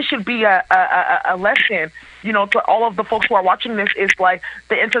should be a lesson, to all of the folks who are watching this. Is like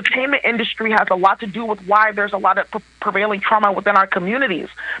the entertainment industry has a lot to do with why there's a lot of prevailing trauma within our communities,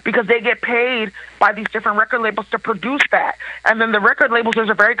 because they get paid by these different record labels to produce that. And then the record labels, there's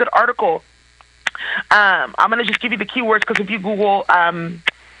a very good article. I'm going to just give you the keywords, because if you Google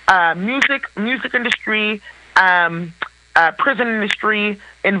music industry, prison industry,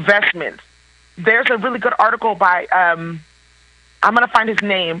 investment, there's a really good article by, I'm going to find his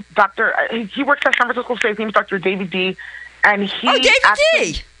name, he works at San Francisco State. His name is Dr. David D. And David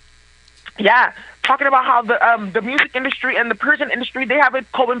D. Yeah, talking about how the music industry and the prison industry, they have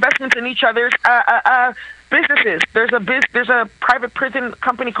co-investments in each other's businesses. There's a private prison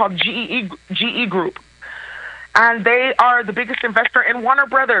company called GE Group, and they are the biggest investor in Warner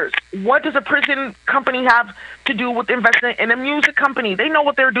Brothers. What does a prison company have to do with investment in a music company? They know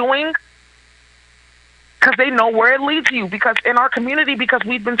what they're doing, because they know where it leads you. Because in our community, because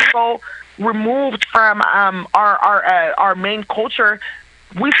we've been so removed from our main culture,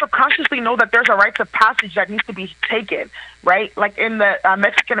 we subconsciously know that there's a rites of passage that needs to be taken, right? Like in the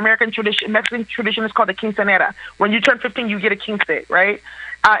Mexican tradition is called the quinceanera. When you turn 15, you get a quince, right?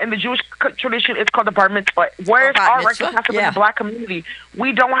 In the Jewish tradition, it's called the bar mitzvah. Where's our rites of passage in the Black community?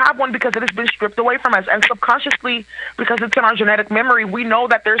 We don't have one, because it has been stripped away from us. And subconsciously, because it's in our genetic memory, we know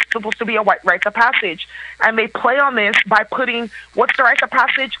that there's supposed to be a rites of passage. And they play on this by putting, what's the rites of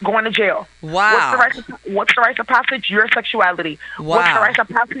passage? Going to jail. Wow. What's the rites of passage? Your sexuality. Wow. What's the rites of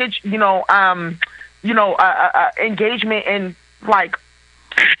passage? Engagement in like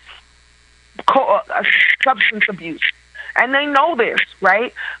substance abuse. And they know this,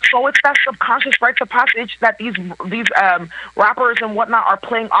 right? So it's that subconscious rites of passage that these rappers and whatnot are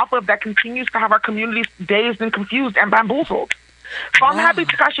playing off of, that continues to have our communities dazed and confused and bamboozled. So I'm happy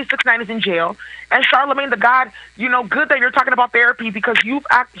Tekashi 6ix9ine is in jail, and Charlemagne the God. Good that you're talking about therapy, because he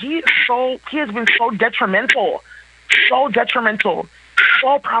has been so detrimental,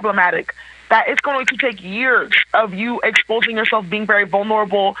 so problematic, that it's going to take years of you exposing yourself, being very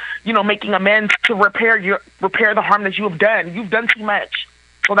vulnerable, making amends to repair the harm that you have done. You've done too much.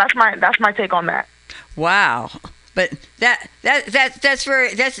 So that's my take on that. Wow. But that's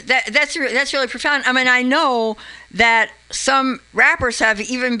really profound. I mean, I know that some rappers have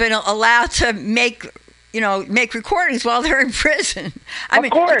even been allowed to make recordings while they're in prison. I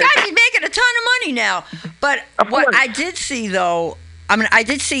mean, the guy's making a ton of money now. But what I did see, though, I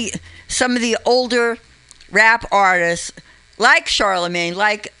did see some of the older rap artists, like Charlemagne,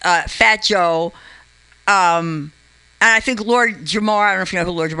 like Fat Joe, and I think Lord Jamar. I don't know if you know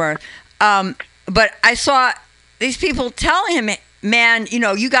who Lord Jamar is. But I saw these people telling him, man,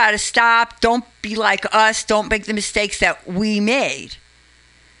 you got to stop. Don't be like us. Don't make the mistakes that we made.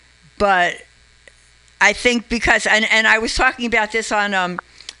 But I think because, and I was talking about this on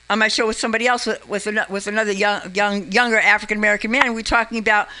my show with somebody else, with another younger African American man, and we were talking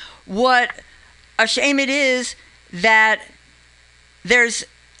about what a shame it is that there's,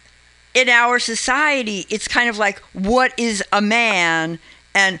 in our society, it's kind of like, what is a man,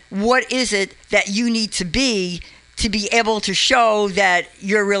 and what is it that you need to be able to show that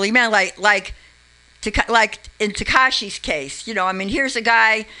you're really man? Like in Tekashi's case, here's a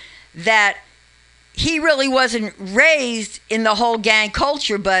guy that he really wasn't raised in the whole gang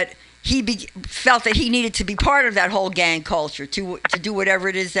culture, but he felt that he needed to be part of that whole gang culture to do whatever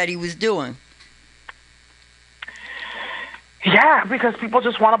it is that he was doing. Yeah, because people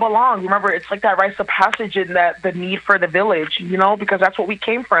just want to belong. Remember, it's like that rites of passage and the need for the village, because that's what we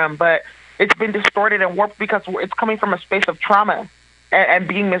came from. But it's been distorted and warped because it's coming from a space of trauma and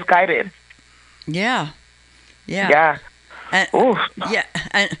being misguided. Yeah. Yeah. And, yeah,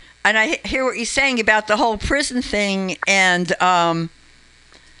 and I hear what you're saying about the whole prison thing, and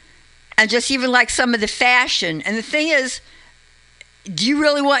just even like some of the fashion. And the thing is, do you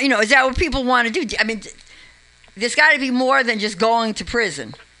really want, is that what people want to do? I mean, there's got to be more than just going to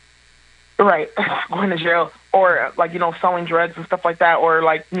prison. Right, going to jail, or like selling drugs and stuff like that, or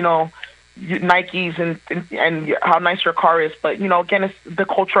like Nikes and how nice your car is. But again, it's the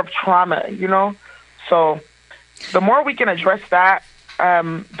culture of trauma. So the more we can address that,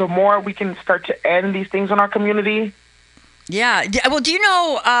 the more we can start to end these things in our community. Yeah. Well, do you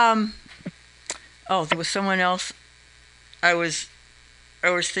know? There was someone else I was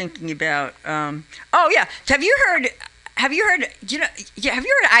thinking about. Oh yeah. Have you heard? Have you heard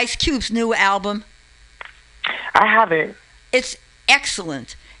Ice Cube's new album? I haven't. It's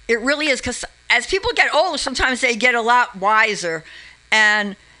excellent. It really is, because as people get older, sometimes they get a lot wiser,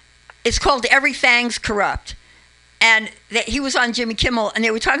 and it's called Everything's Corrupt. And he was on Jimmy Kimmel, and they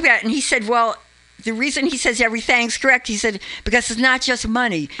were talking about it, and he said, well, the reason he says everything's correct, he said, because it's not just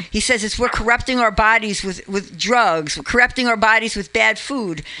money. He says we're corrupting our bodies with drugs, we're corrupting our bodies with bad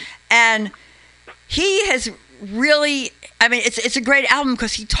food. And he has really, it's a great album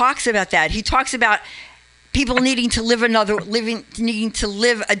because he talks about that. He talks about people needing to live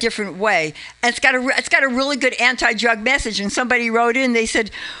a different way. And it's got a really good anti-drug message. And somebody wrote in, they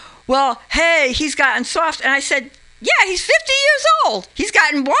said, well, hey, he's gotten soft. And I said, yeah, he's 50 years old. He's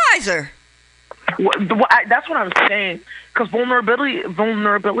gotten wiser. That's what I'm saying. Because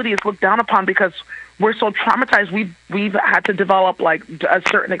vulnerability is looked down upon because we're so traumatized. We've had to develop like a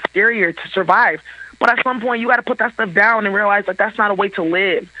certain exterior to survive. But at some point, you got to put that stuff down and realize that that's not a way to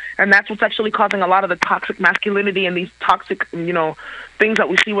live. And that's what's actually causing a lot of the toxic masculinity and these toxic, things that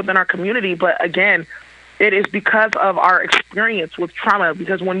we see within our community. But again, it is because of our experience with trauma.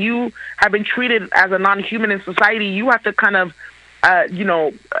 Because when you have been treated as a non-human in society, you have to kind of,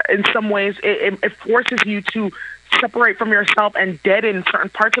 in some ways, it forces you to separate from yourself and deaden certain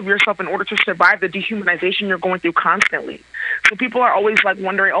parts of yourself in order to survive the dehumanization you're going through constantly. So people are always like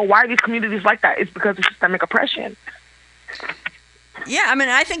wondering, why are these communities like that? It's because of systemic oppression. Yeah,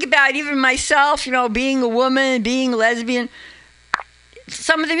 I think about even myself, being a woman, being lesbian,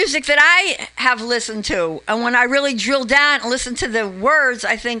 some of the music that I have listened to, and when I really drill down and listen to the words,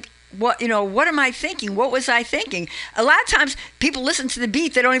 I think, what am I thinking? What was I thinking? A lot of times people listen to the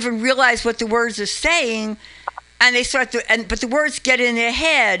beat, they don't even realize what the words are saying. And they but the words get in their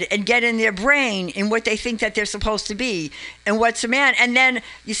head and get in their brain in what they think that they're supposed to be and what's a man. And then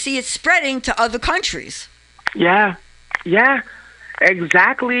you see it spreading to other countries. Yeah,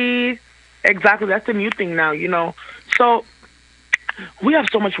 exactly. That's the new thing now, So we have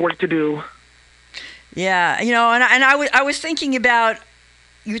so much work to do. Yeah, and I was thinking about,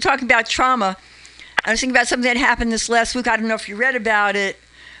 you were talking about trauma. I was thinking about something that happened this last week. I don't know if you read about it.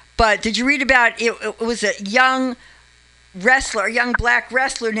 But did you read about it? It was a young black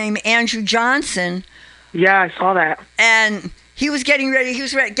wrestler named Andrew Johnson. Yeah, I saw that. And he was getting ready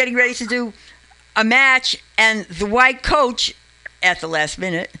to do a match, and the white coach at the last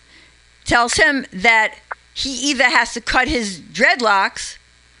minute tells him that he either has to cut his dreadlocks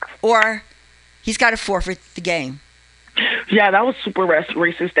or he's got to forfeit the game. Yeah, that was super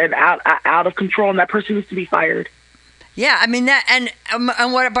racist and out of control, and that person needs to be fired. Yeah, that, and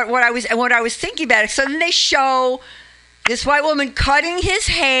what I was thinking about it. So then they show this white woman cutting his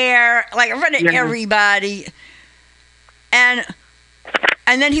hair like in front of everybody, and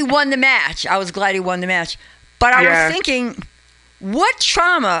then he won the match. I was glad he won the match, but I was thinking, what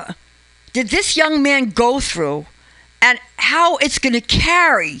trauma did this young man go through, and how it's going to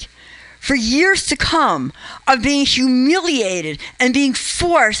carry for years to come of being humiliated and being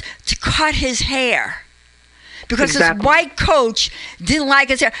forced to cut his hair. Because this white coach didn't like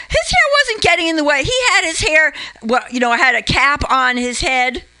his hair. His hair wasn't getting in the way. He had his hair, had a cap on his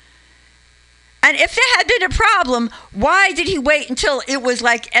head. And if there had been a problem, why did he wait until it was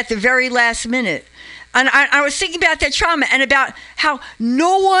like at the very last minute? And I was thinking about that trauma and about how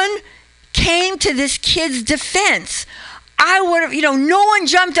no one came to this kid's defense. I would have, no one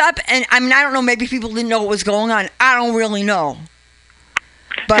jumped up and, I don't know, maybe people didn't know what was going on. I don't really know.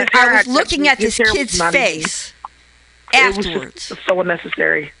 But I was looking at this kid's face. Afterwards. It was just so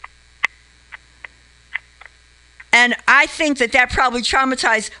unnecessary. And I think that probably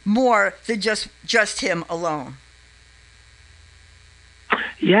traumatized more than just him alone.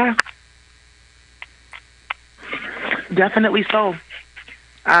 Yeah. Definitely so.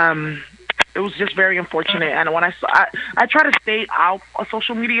 It was just very unfortunate. And when I try to stay out of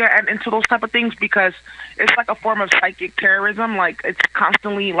social media and into those type of things because it's like a form of psychic terrorism. Like, it's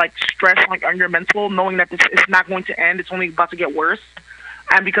constantly like stress like on your mental, knowing that this is not going to end. It's only about to get worse.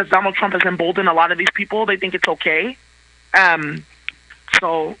 And because Donald Trump has emboldened a lot of these people, they think it's okay.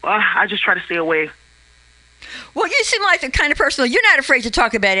 So I just try to stay away. Well, you seem like the kind of person, you're not afraid to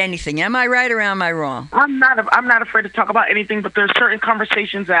talk about anything. Am I right or am I wrong? I'm not afraid to talk about anything, but there's certain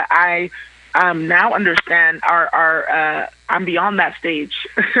conversations that I now understand are I'm beyond that stage.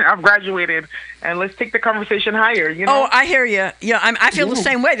 I've graduated, and let's take the conversation higher. You know? Oh, I hear you. Yeah, I feel the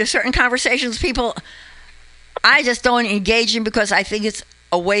same way. There's certain conversations people I just don't engage in because I think it's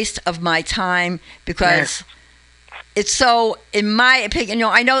a waste of my time because it's so, in my opinion,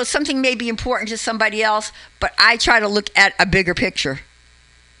 I know something may be important to somebody else, but I try to look at a bigger picture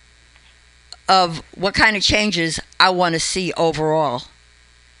of what kind of changes I want to see overall.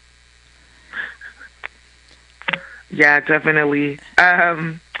 Yeah, definitely.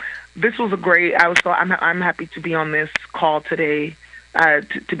 This was a great. I'm happy to be on this call today,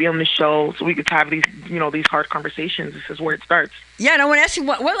 to be on the show, so we could have these these hard conversations. This is where it starts. Yeah, and I want to ask you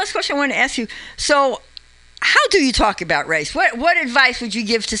one last question. I want to ask you. So, how do you talk about race? What advice would you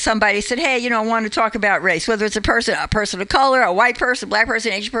give to somebody who said, "Hey, I want to talk about race," whether it's a person of color, a white person, black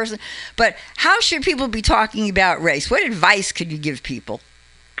person, Asian person? But how should people be talking about race? What advice could you give people?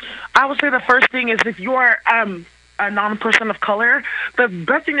 I would say the first thing is if you are a non-person of color, the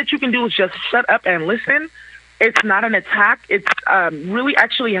best thing that you can do is just shut up and listen. It's not an attack. It's really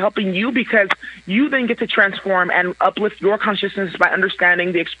actually helping you because you then get to transform and uplift your consciousness by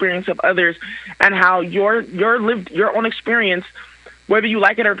understanding the experience of others and how your own experience, whether you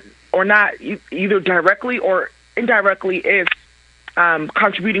like it or not, either directly or indirectly, is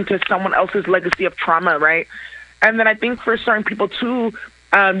contributing to someone else's legacy of trauma, right? And then I think for certain people too,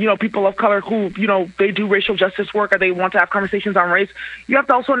 people of color who, they do racial justice work or they want to have conversations on race, you have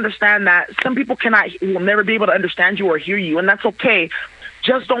to also understand that some people will never be able to understand you or hear you, and that's okay.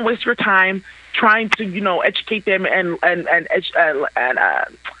 Just don't waste your time trying to, educate them and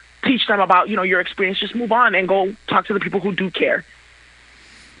teach them about, your experience. Just move on and go talk to the people who do care.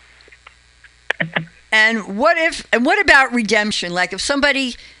 And what about redemption? Like if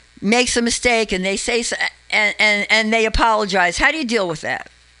somebody makes a mistake and they say and they apologize, how do you deal with that?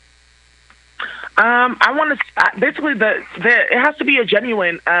 I want to basically it has to be a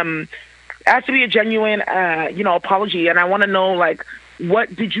genuine apology, and I want to know like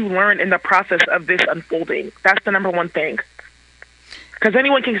what did you learn in the process of this unfolding? That's the number one thing. Because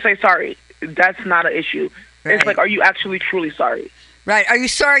anyone can say sorry. That's not an issue. Right. It's like, are you actually truly sorry? Right. Are you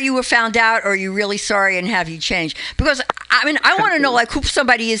sorry you were found out, or are you really sorry and have you changed? Because, I want to know, like, who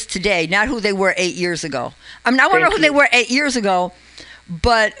somebody is today, not who they were 8 years ago. I want to know who they were 8 years ago,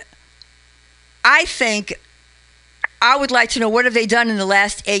 but I think I would like to know what have they done in the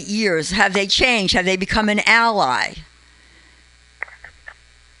last 8 years? Have they changed? Have they become an ally?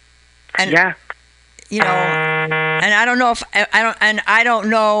 And, and I don't know if I don't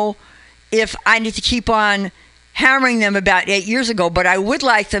know if I need to keep on hammering them about 8 years ago, but I would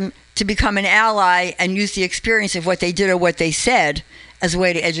like them to become an ally and use the experience of what they did or what they said as a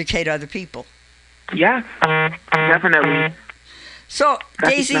way to educate other people. Yeah, definitely. So,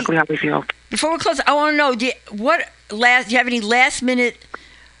 that's Daisy, exactly how we feel. Before we close, I want to know, do you have any last-minute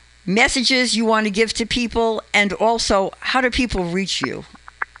messages you want to give to people? And also, how do people reach you?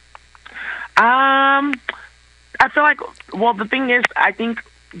 I feel like, the thing is, I think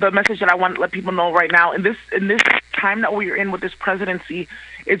the message that I want to let people know right now, in this time that we're in with this presidency,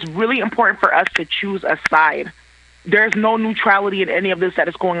 it's really important for us to choose a side. There's no neutrality in any of this that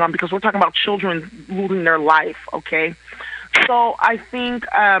is going on because we're talking about children losing their life, okay? So I think,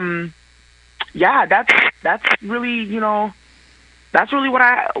 that's really, that's really what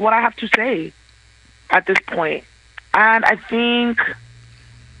I have to say at this point. And I think,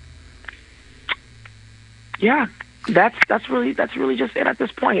 that's really just it at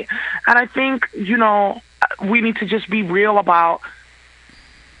this point. And I think, we need to just be real about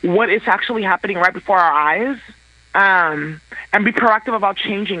what is actually happening right before our eyes, and be proactive about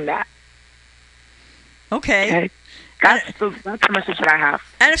changing that. Okay. That's the message that I have.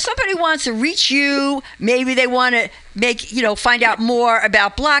 And if somebody wants to reach you, maybe they want to find out more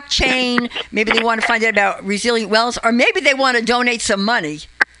about blockchain, maybe they want to find out about resilient wellness, or maybe they want to donate some money.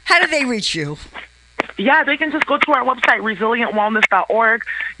 How do they reach you? Yeah, they can just go to our website, resilientwellness.org.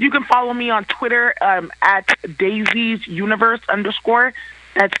 You can follow me on Twitter at Daisy'sUniverse_.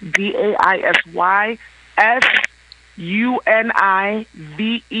 That's DaisysUniverse. UNIVERSE_.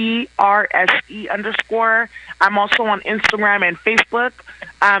 I'm also on Instagram and Facebook.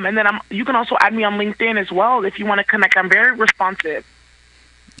 And then you can also add me on LinkedIn as well if you want to connect. I'm very responsive.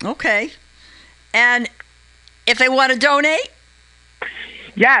 Okay. And if they want to donate?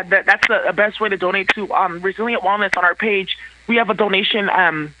 Yeah, that's the best way to donate to Resilient Wellness. On our page, we have a donation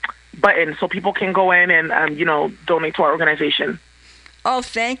button so people can go in and, donate to our organization. Oh,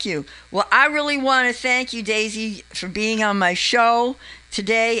 thank you. Well, I really want to thank you, Daisy, for being on my show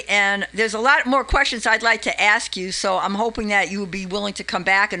today. And there's a lot more questions I'd like to ask you, so I'm hoping that you would be willing to come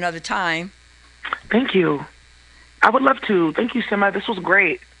back another time. Thank you. I would love to. Thank you, Sima. This was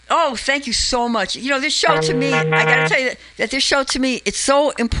great. Oh, thank you so much. This show to me, I got to tell you that this show to me, it's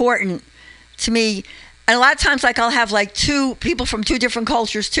so important to me. And a lot of times, I'll have two people from two different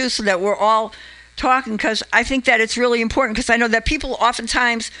cultures too, so that we're all talking, because I think that it's really important, because I know that people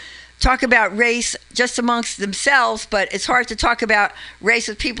oftentimes talk about race just amongst themselves, but it's hard to talk about race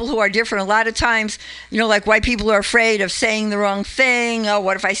with people who are different. A lot of times, like white people are afraid of saying the wrong thing. Oh,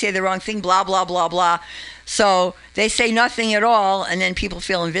 what if I say the wrong thing? Blah, blah, blah, blah. So they say nothing at all, and then people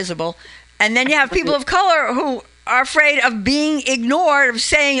feel invisible. And then you have people of color who are afraid of being ignored, of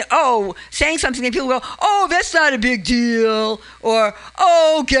saying something, and people go, oh, that's not a big deal, or,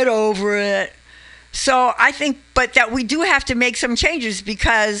 oh, get over it. So I think, but that we do have to make some changes,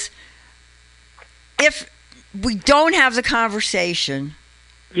 because if we don't have the conversation,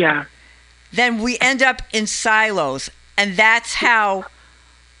 then we end up in silos. And that's how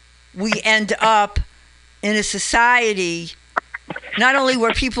we end up in a society, not only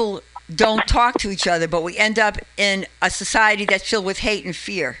where people don't talk to each other, but we end up in a society that's filled with hate and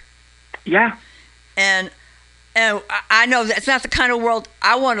fear. Yeah. And I know that's not the kind of world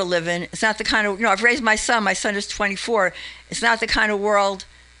I want to live in. It's not the kind of, I've raised my son. My son is 24. It's not the kind of world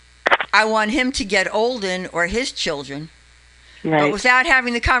I want him to get old in, or his children. Right. But without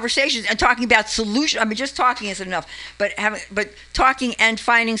having the conversations and talking about solutions, just talking isn't enough. But talking and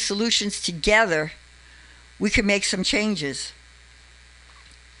finding solutions together, we can make some changes.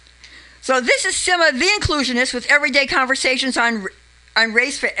 So this is Sima, the Inclusionist, with Everyday Conversations on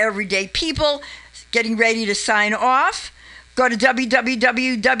Race for Everyday People, getting ready to sign off. Go to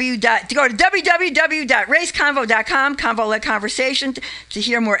www.raceconvo.com, Convo-led conversation, to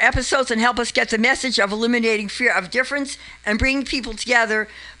hear more episodes and help us get the message of eliminating fear of difference and bringing people together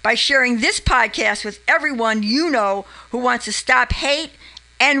by sharing this podcast with everyone who wants to stop hate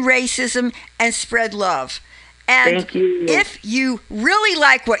and racism and spread love. And thank you. If you really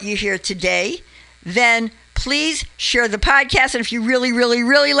like what you hear today, then please share the podcast. And if you really, really,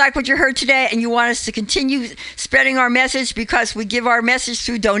 really like what you heard today and you want us to continue spreading our message, because we give our message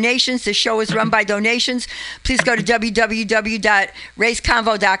through donations, the show is run by donations, please go to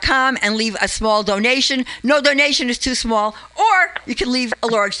www.raceconvo.com and leave a small donation. No donation is too small, or you can leave a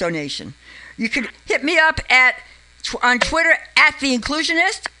large donation. You can hit me up on Twitter @The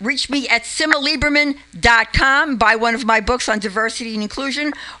Inclusionist. Reach me at simalieberman.com. Buy one of my books on diversity and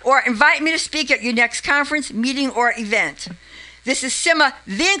inclusion, or invite me to speak at your next conference, meeting, or event. This is Sima,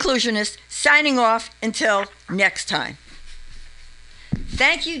 the Inclusionist, signing off until next time.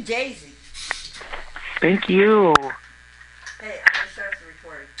 Thank you, Daisy. Thank you. Hey, I'm going to start the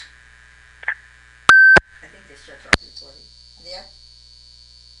recording. I think this shuts off the recording. There?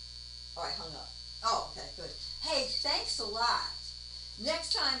 Oh, I hung up. Oh, okay, good. Hey, thanks a lot.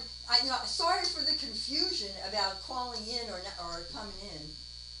 Next time, sorry for the confusion about calling in or coming in.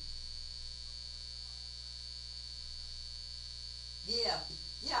 Yeah,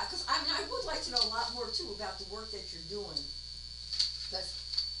 because I would like to know a lot more too about the work that you're doing. Because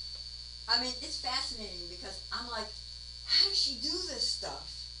it's fascinating, because I'm like, how does she do this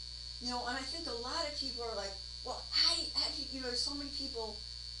stuff? And I think a lot of people are like, well, how do you, there's so many people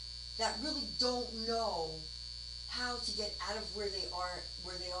that really don't know how to get out of where they are.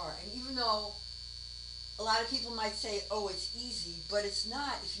 And even though a lot of people might say, oh, it's easy, but it's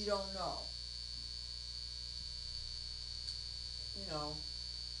not if you don't know.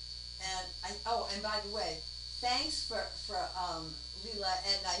 And by the way, thanks for Lila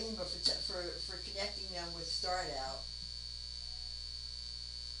and Naima for connecting them with Start Out.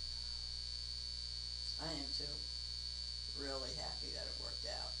 I am too. Really happy that it worked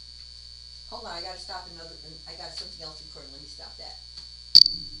out. Hold on, I got to stop I got something else recording. Let me stop that.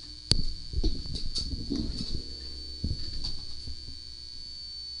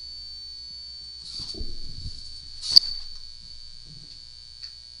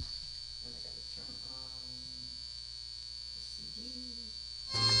 And I got to turn on the CD.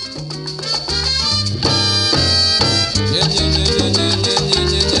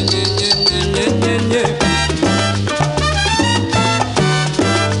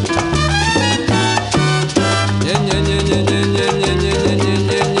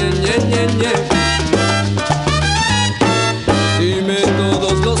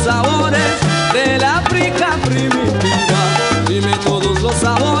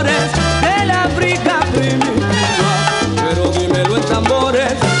 tambores del África primitiva. Pero dímelo en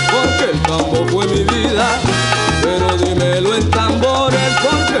tambores, porque el tambo fue mi vida. Pero dímelo en tambores,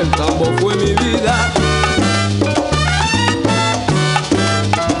 porque el tambo fue mi vida.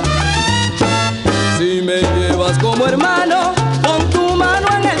 Si me llevas como hermano, pon tu mano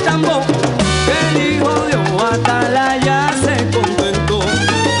en el tambor, que el hijo de Atalaya se contentó.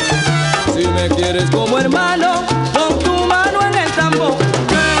 Si me quieres como hermano, pon tu mano en el tambor,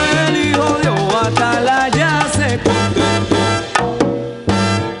 que el hijo de Atalaya se contentó.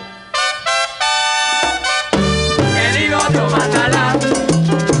 El hijo de Atalaya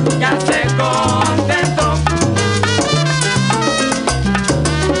ya se contentó.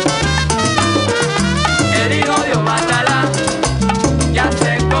 El hijo de Atalaya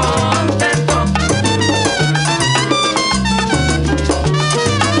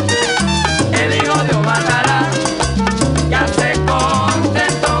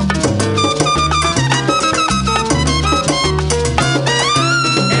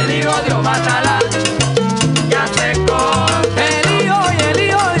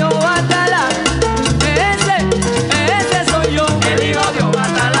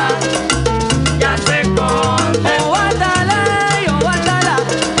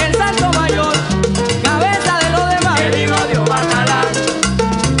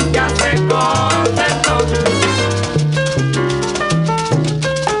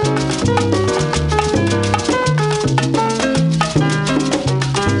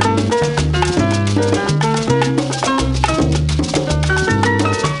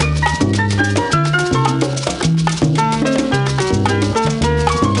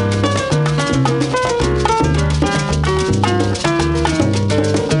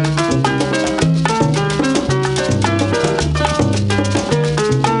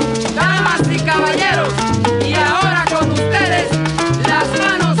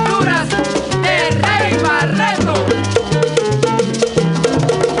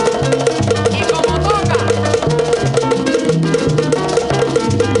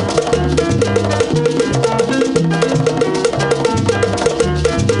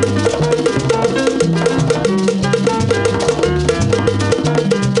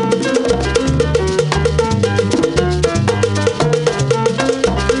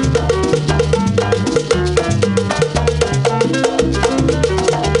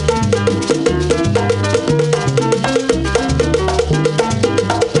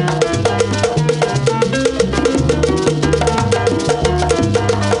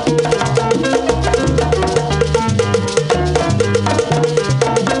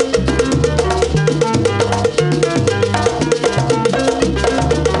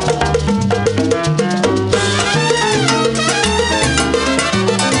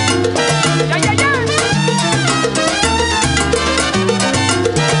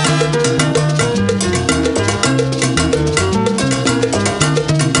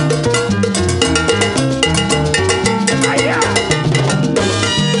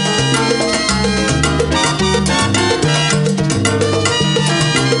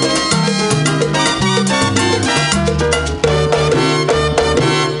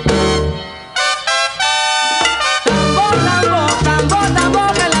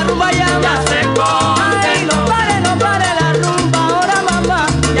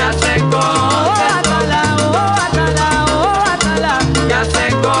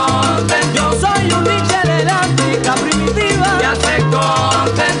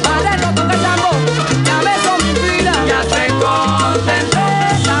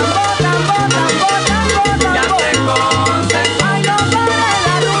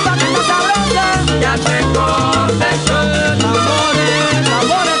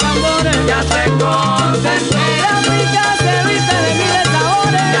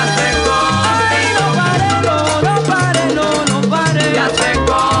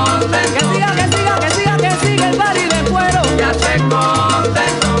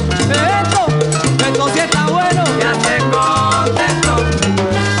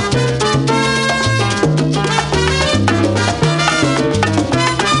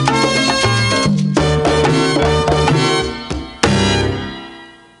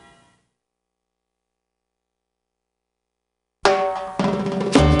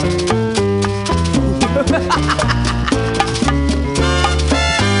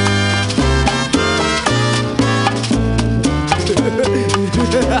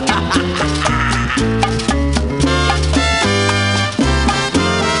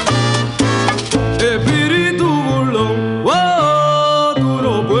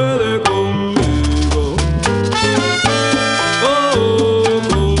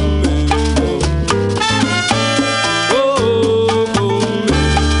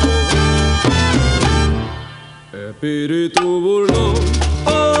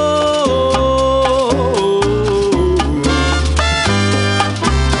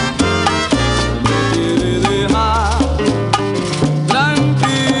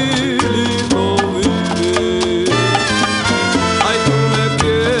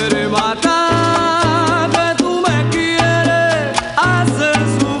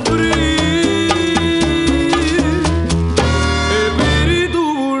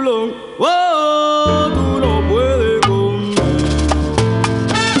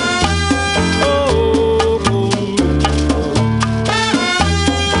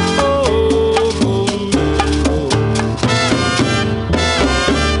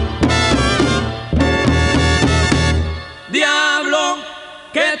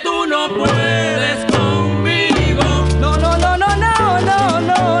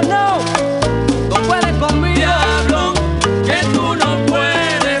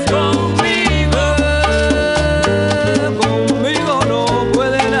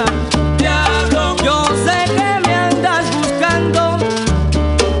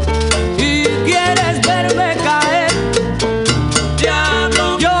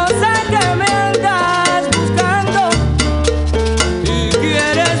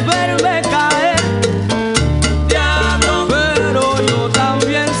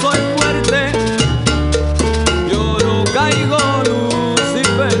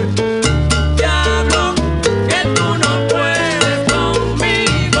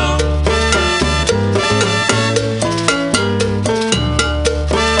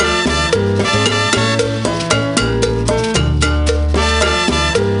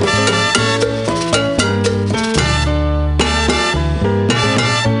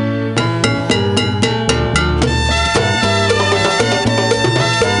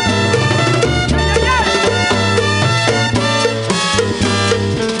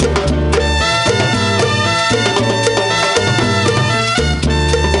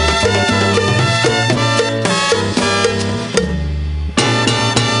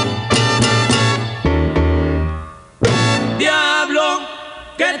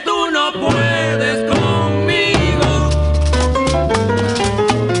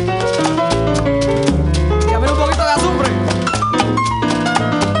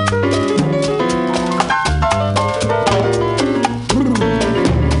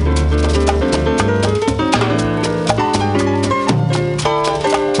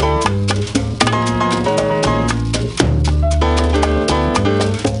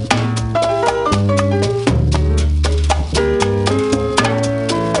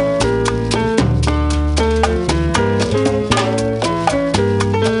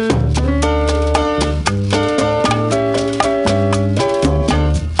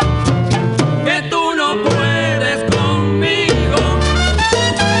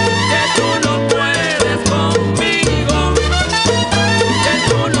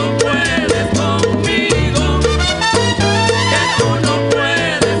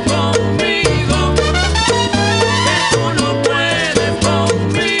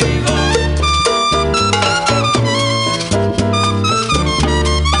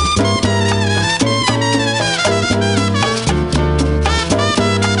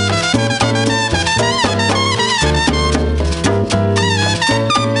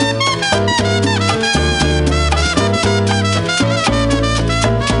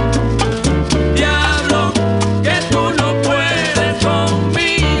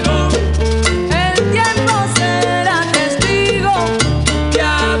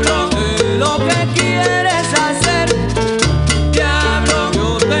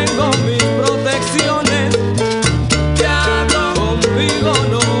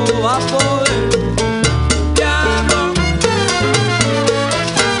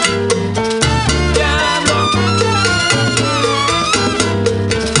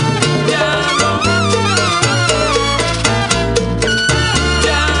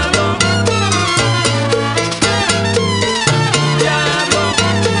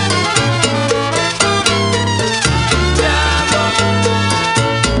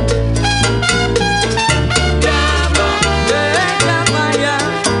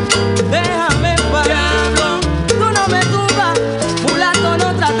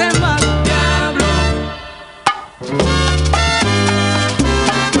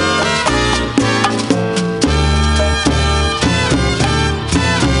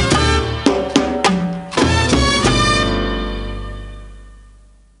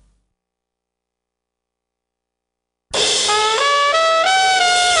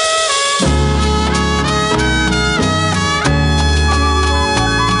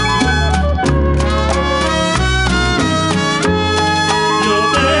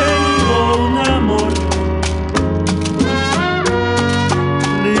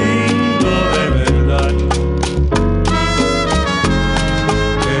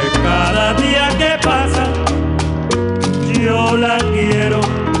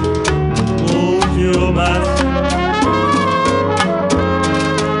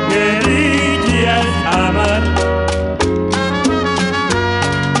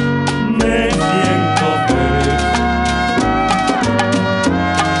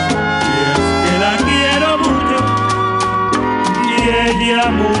a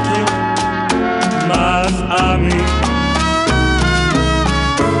muchos, más a mí.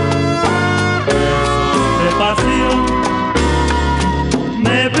 Besos de pasión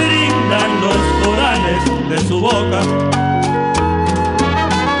me brindan los corales de su boca,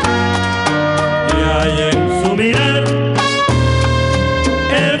 y hay en su mirar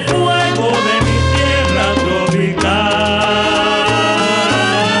el fuego de mi tierra tropical.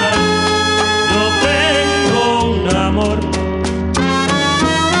 Yo tengo un amor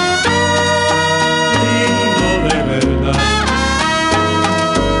lindo de verdad,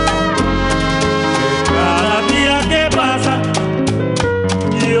 que cada día que pasa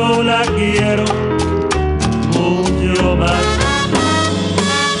yo la quiero mucho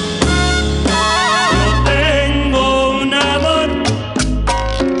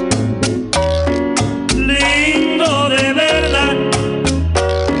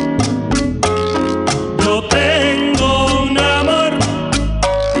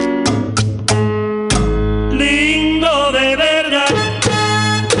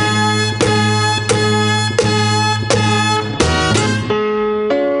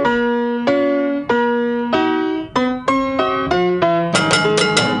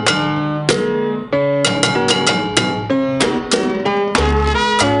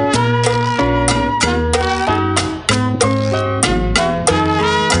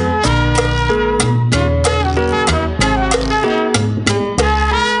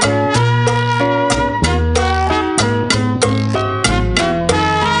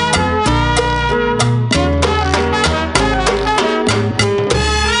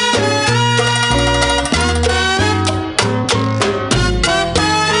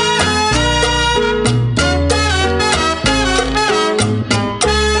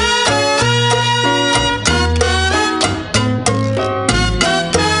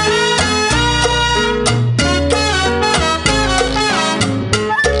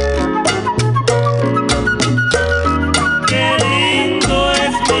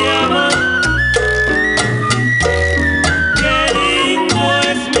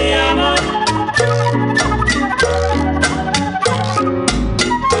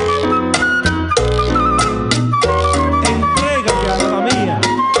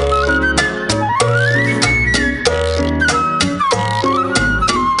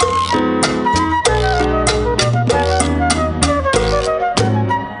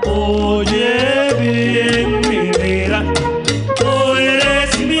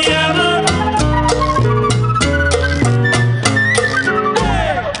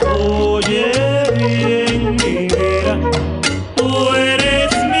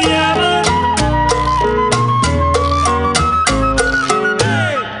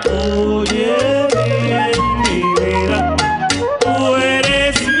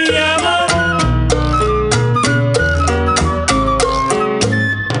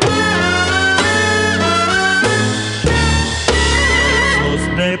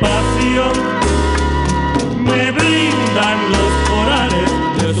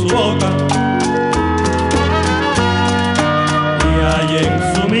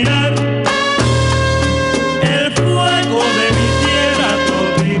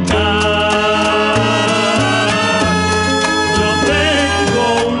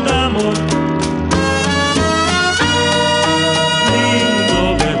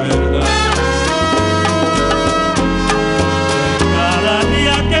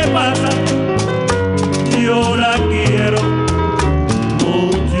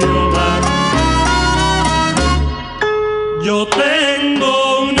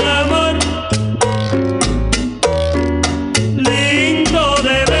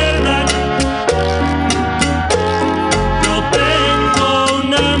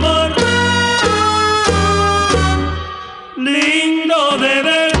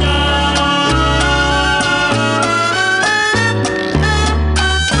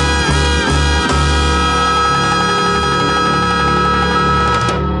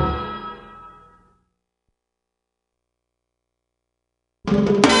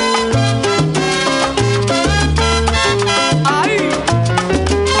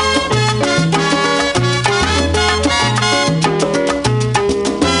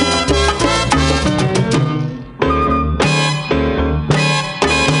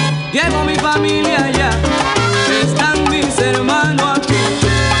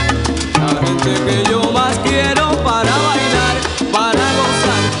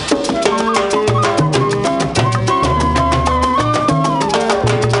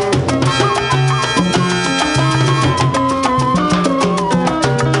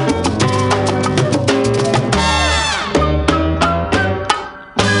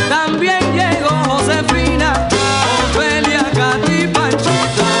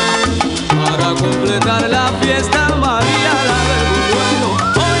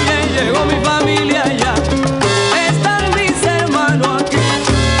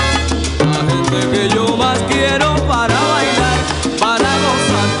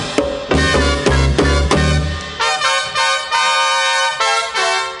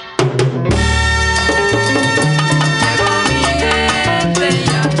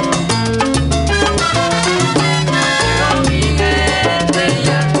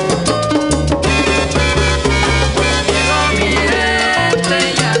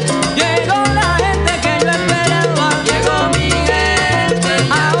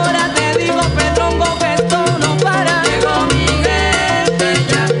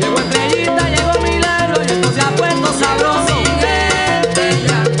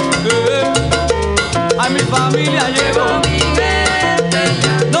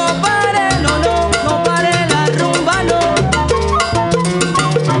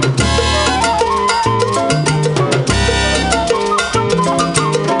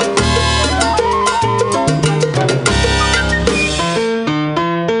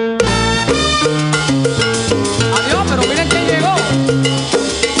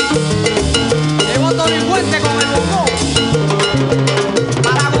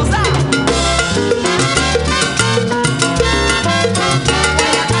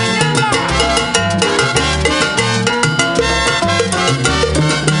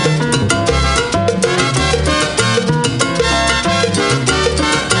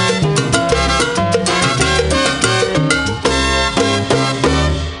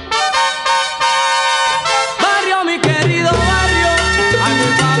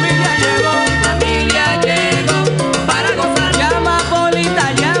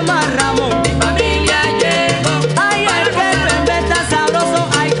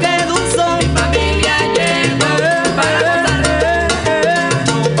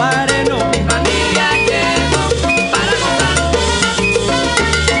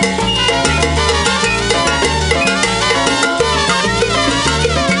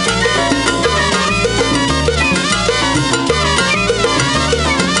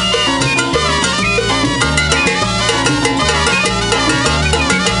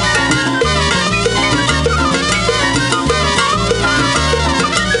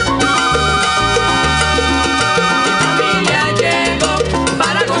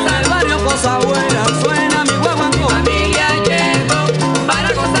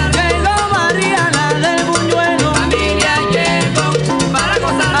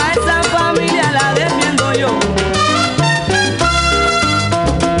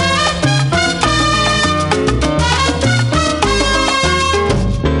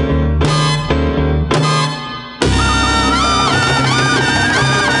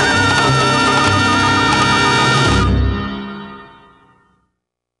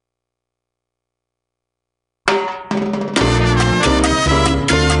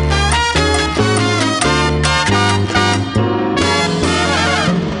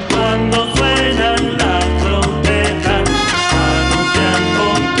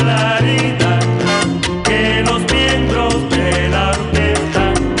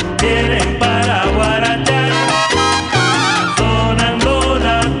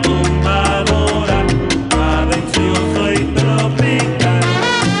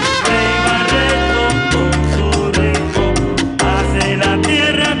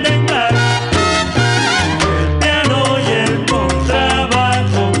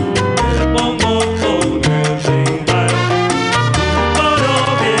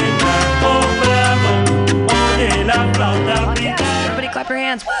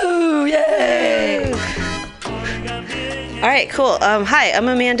cool. Hi, I'm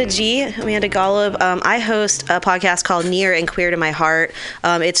Amanda Golub. I host a podcast called Near and Queer to My Heart.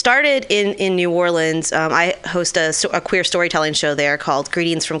 It started in New Orleans. I host a queer storytelling show there called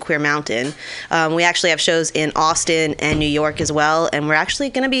Greetings from Queer Mountain. We actually have shows in Austin and New York as well, and we're actually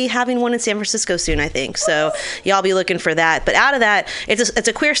going to be having one in San Francisco soon, I think. So y'all be looking for that. But out of that, it's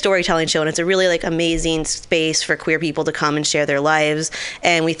a queer storytelling show, and it's a really like amazing space for queer people to come and share their lives.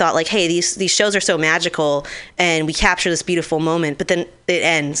 And we thought like, hey, these shows are so magical, and we capture this beautiful moment, but then it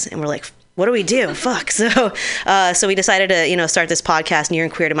ends, and we're like, what do we do? Fuck. So we decided to, start this podcast, Near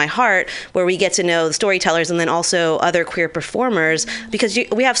and Queer to My Heart, where we get to know the storytellers and then also other queer performers, because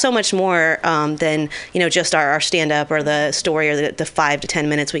we have so much more than, just our stand-up or the story or the 5 to 10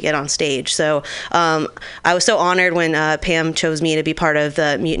 minutes we get on stage. So I was so honored when Pam chose me to be part of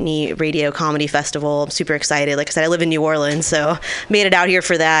the Mutiny Radio Comedy Festival. I'm super excited. Like I said, I live in New Orleans, so made it out here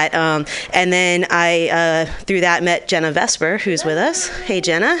for that. And then I, through that, met Jenna Vesper, who's with us. Hey,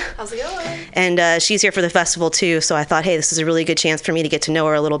 Jenna. How's it going? And she's here for the festival too, so I thought, hey, this is a really good chance for me to get to know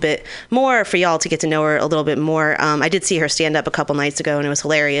her a little bit more, for y'all to get to know her a little bit more. I did see her stand up a couple nights ago, and it was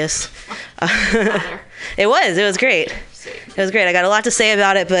hilarious. It was great. It was great. I got a lot to say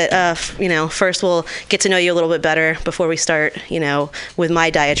about it, but first we'll get to know you a little bit better before we start, with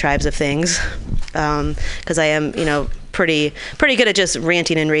my diatribes of things, because I am, pretty good at just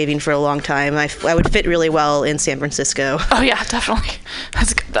ranting and raving for a long time. I would fit really well in San Francisco. Oh yeah, definitely.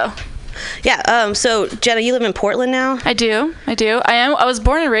 That's good though. Yeah. So Jenna, you live in Portland now? I do. I was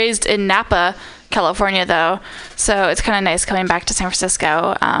born and raised in Napa, California, though, so it's kind of nice coming back to San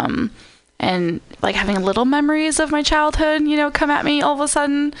Francisco, and like having little memories of my childhood, come at me all of a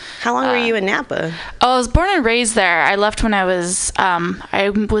sudden. How long were you in Napa? Oh, I was born and raised there. I left when I was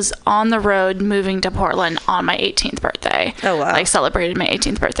on the road moving to Portland on my 18th birthday. Oh, wow. Like celebrated my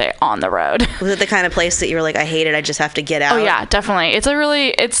 18th birthday on the road. Was it the kind of place that you were like, I hate it, I just have to get out? Oh yeah, definitely.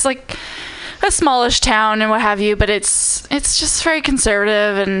 It's like a smallish town and what have you, but it's just very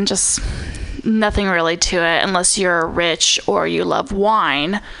conservative and just nothing really to it unless you're rich or you love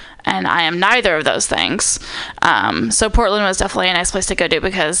wine. And I am neither of those things. So Portland was definitely a nice place to go to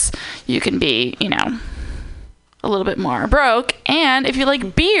because you can be, a little bit more broke. And if you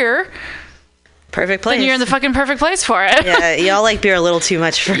like beer, perfect place. then you're in the fucking perfect place for it. Yeah, y'all like beer a little too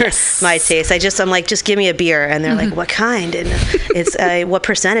much for my taste. I'm like, just give me a beer. And they're like, what kind? And it's what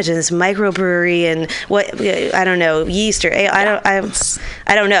percentage? And it's microbrewery and what, I don't know, yeast or,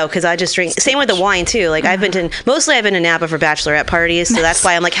 I don't know, because I just drink. Same with the wine too. Like I've been to Napa for bachelorette parties. So that's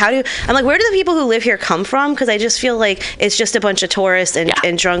why I'm like, where do the people who live here come from? Because I just feel like it's just a bunch of tourists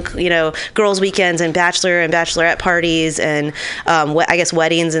and drunk, girls' weekends and bachelor and bachelorette parties and I guess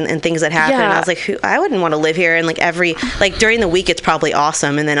weddings and things that happen. Yeah. And I was like, I wouldn't want to live here. And like during the week, it's probably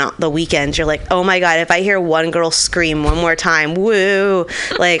awesome. And then on the weekends, you're like, oh my God, if I hear one girl scream one more time, woo,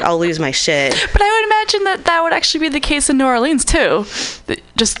 like I'll lose my shit. But I would imagine that would actually be the case in New Orleans too.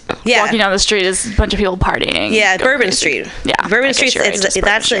 Just walking down the street is a bunch of people partying. Yeah, Bourbon Street. Yeah, Bourbon Street.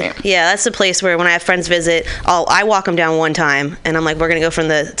 That's the place where when I have friends visit, I walk them down one time, and I'm like, we're gonna go from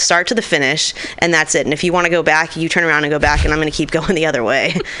the start to the finish, and that's it. And if you want to go back, you turn around and go back, and I'm gonna keep going the other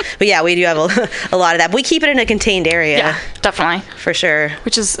way. But yeah, we do have a lot of that. But we keep it in a contained area. Yeah, definitely, for sure.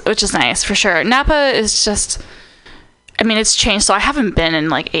 Which is nice for sure. Napa is just. I mean, it's changed, so I haven't been in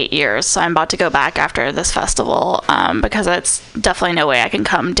like 8 years, so I'm about to go back after this festival because it's definitely no way I can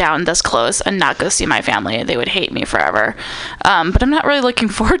come down this close and not go see my family. They would hate me forever. But I'm not really looking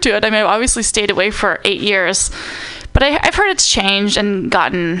forward to it. I mean, I've obviously stayed away for 8 years, but I've heard it's changed and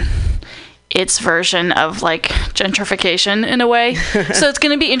gotten its version of like gentrification in a way. So it's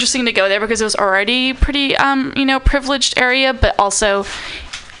going to be interesting to go there because it was already pretty, privileged area, but also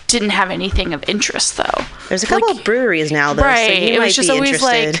didn't have anything of interest though. There's a couple of breweries now though, right. So you it might was just be always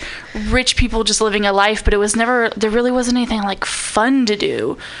interested. Like rich people just living a life, but it was never, there really wasn't anything like fun to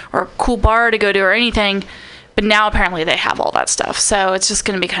do or a cool bar to go to or anything. But now apparently they have all that stuff, so it's just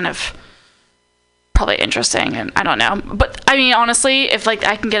going to be kind of probably interesting, and I don't know. But I mean, honestly, if like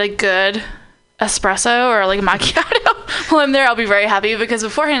I can get a good espresso or like a macchiato while I'm there, I'll be very happy, because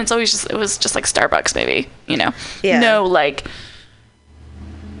beforehand it was just like Starbucks maybe, no like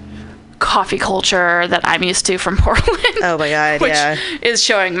coffee culture that I'm used to from Portland. Oh my God, which is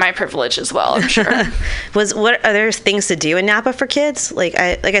showing my privilege as well, I'm sure. What are there things to do in Napa for kids? Like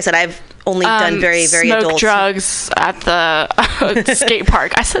I said, I've only done very, very smoke adult drugs at the skate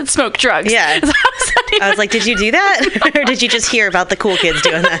park. I said smoke drugs. Yeah. I was like, did you do that? Or did you just hear about the cool kids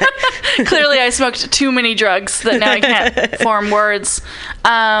doing that? Clearly I smoked too many drugs that now I can't form words.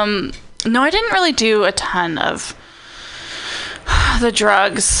 No, I didn't really do a ton of The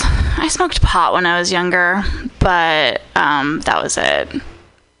drugs. I smoked pot when I was younger, but that was it.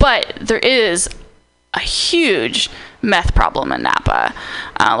 But there is a huge meth problem in Napa.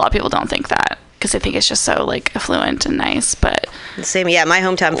 A lot of people don't think that because they think it's just so like affluent and nice, but same. Yeah, my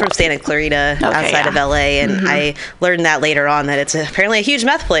hometown, I'm from Santa Clarita, outside of LA, and I learned that later on that it's apparently a huge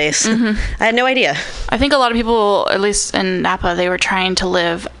meth place. I had no idea. I think a lot of people, at least in Napa, they were trying to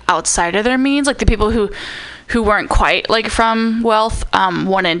live outside of their means. Like the people who weren't quite like from wealth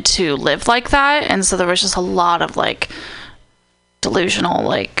wanted to live like that, and so there was just a lot of like delusional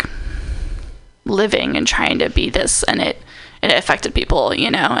like living and trying to be this, and it affected people, you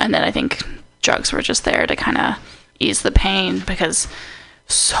know. And then I think drugs were just there to kind of ease the pain because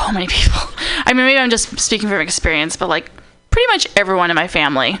so many people, I mean, maybe I'm just speaking from experience, but like pretty much everyone in my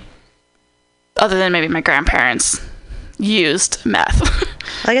family, other than maybe my grandparents, used meth.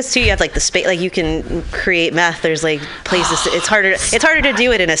 I guess too, you have like the space, like you can create meth. There's like places. It's harder to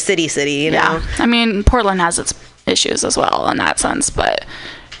do it in a city, you know? Yeah. I mean, Portland has its issues as well in that sense, but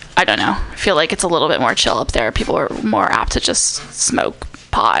I don't know. I feel like it's a little bit more chill up there. People are more apt to just smoke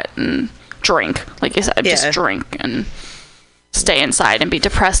pot and drink, like you said, just drink and stay inside and be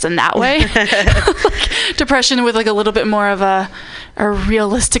depressed in that way. Like depression with like a little bit more of a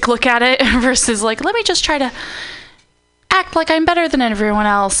realistic look at it versus like, let me just try to act like I'm better than everyone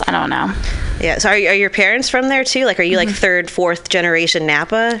else. I don't know. Yeah. So are your parents from there too? Like, are you like third, fourth generation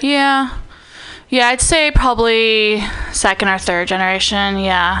Napa? Yeah, I'd say probably second or third generation.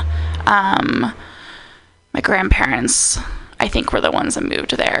 Yeah. My grandparents, I think, were the ones that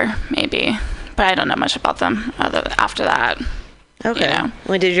moved there, maybe, but I don't know much about them after that. Okay. You know?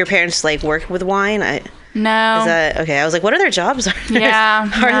 Well, did your parents like work with wine? No. Is that okay? I was like, what are their jobs?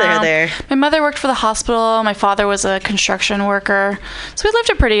 Yeah. There? My mother worked for the hospital. My father was a construction worker. So we lived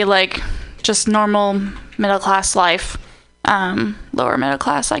a pretty like just normal middle class life, lower middle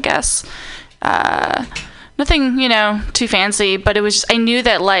class, I guess. Nothing, you know, too fancy, but it was just, I knew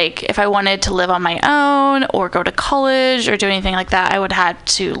that like if I wanted to live on my own or go to college or do anything like that, I would have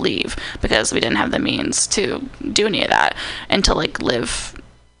to leave because we didn't have the means to do any of that, and to like live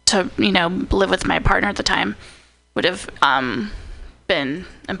with my partner at the time would have been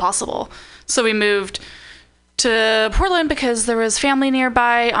impossible. So we moved to Portland because there was family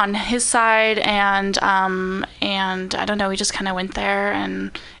nearby on his side, and I don't know, we just kind of went there,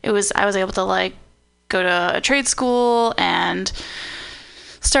 and I was able to like go to a trade school and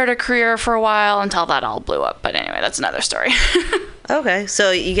start a career for a while until that all blew up. But anyway, that's another story. Okay,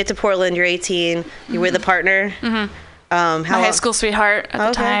 so you get to Portland, you're 18, you're with a partner. My high school sweetheart at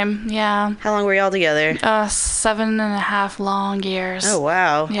the time. Yeah. How long were y'all together? 7.5 long years. Oh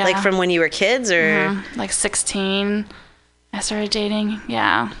wow. Yeah. Like from when you were kids, or like 16 I started dating.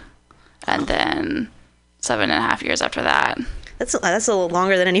 Yeah. And then 7.5 years after that. That's a little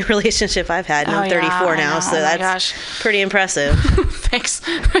longer than any relationship I've had. I'm 34 now, so that's pretty impressive. Thanks.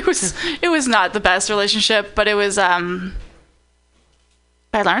 It was not the best relationship, but it was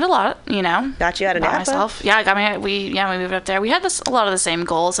I learned a lot, you know. Got you out of Napa? Myself. Yeah, got me. We moved up there. We had a lot of the same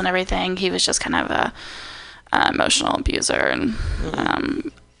goals and everything. He was just kind of a emotional abuser and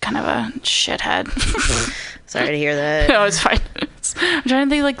kind of a shithead. Sorry to hear that. No, it's fine. I'm trying to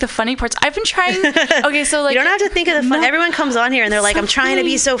think like the funny parts. I've been trying. Okay, so like you don't have to think of the fun. Everyone comes on here and they're like, "I'm trying to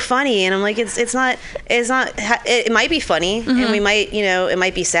be so funny," and I'm like, "It's not. It might be funny, and we might, you know, it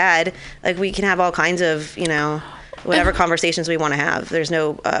might be sad. Like we can have all kinds of, you know." Whatever conversations we want to have. There's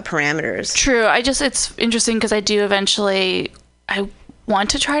no parameters. True. It's interesting because I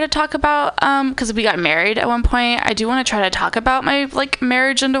want to try to talk about, because we got married at one point. I do want to try to talk about my like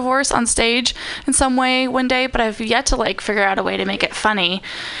marriage and divorce on stage in some way one day, but I've yet to like figure out a way to make it funny.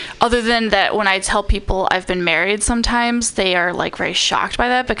 Other than that, when I tell people I've been married, sometimes they are like very shocked by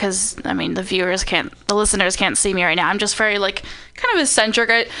that because I mean the listeners can't see me right now. I'm just very like kind of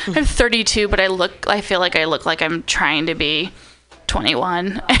eccentric. I'm 32, but I feel like I look like I'm trying to be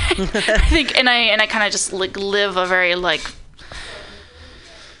 21. I think, and I kind of just like live a very like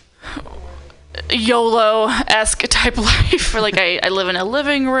YOLO-esque type life. Like I live in a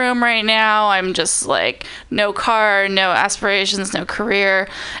living room right now. I'm just like no car, no aspirations, no career,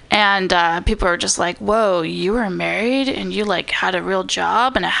 and people are just like, whoa, you were married and you like had a real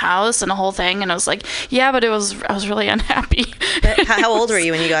job and a house and a whole thing. And I was like, yeah, but I was really unhappy. How old were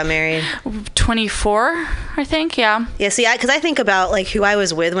you when you got married? 24, I think. Yeah, see, because I think about like who I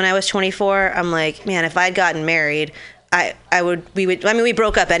was with when I was 24. I'm like, man, if I'd gotten married, we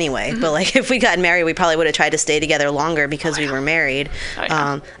broke up anyway, but like if we got married, we probably would have tried to stay together longer because we were married.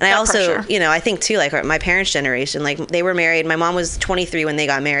 And I also, I think too, like my parents' generation, like they were married. My mom was 23 when they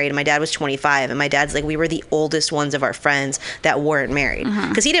got married, and my dad was 25. And my dad's like, we were the oldest ones of our friends that weren't married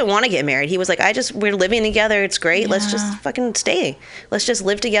because he didn't want to get married. He was like, we're living together. It's great. Let's just fucking stay. Let's just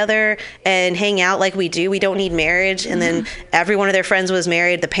live together and hang out like we do. We don't need marriage. And then every one of their friends was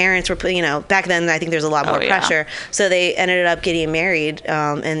married. The parents were, back then I think there's a lot more pressure. So they ended up getting married,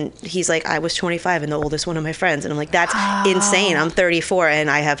 and he's like, I was 25 and the oldest one of my friends, and I'm like, that's insane. I'm 34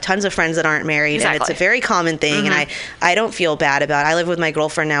 and I have tons of friends that aren't married, and it's a very common thing, and I don't feel bad about it. I live with my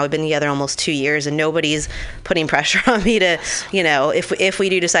girlfriend now. We've been together almost 2 years, and nobody's putting pressure on me to, if we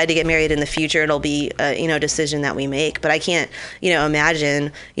do decide to get married in the future, it'll be a decision that we make. But I can't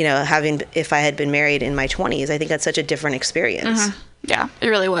imagine having, if I had been married in my 20s. I think that's such a different experience. Yeah, it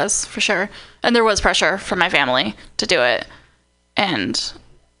really was, for sure. And there was pressure from my family to do it. And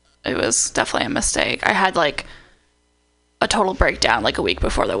it was definitely a mistake. I had like a total breakdown like a week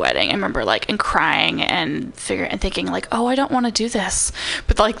before the wedding. I remember and crying and thinking like, oh, I don't want to do this.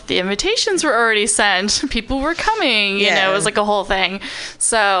 But like the invitations were already sent. People were coming, it was like a whole thing.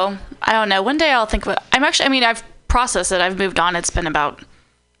 So I don't know. One day I'll think I've processed it. I've moved on. It's been about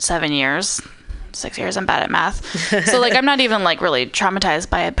 7 years. 6 years. I'm bad at math. So like I'm not even like really traumatized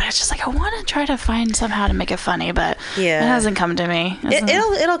by it, but it's just like I want to try to find somehow to make it funny, but it hasn't come to me.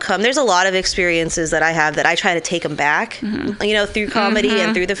 It'll come. There's a lot of experiences that I have that I try to take them back, through comedy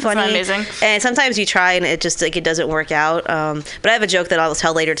and through the funny. Amazing. And sometimes you try and it just like it doesn't work out. But I have a joke that I'll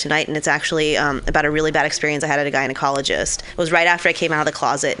tell later tonight, and it's actually about a really bad experience I had at a gynecologist. It was right after I came out of the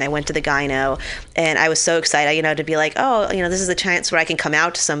closet and I went to the gyno, and I was so excited, to be like, oh, this is a chance where I can come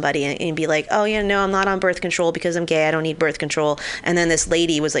out to somebody and be like, oh, no, I'm not on birth control because I'm gay. I don't need birth control. And then this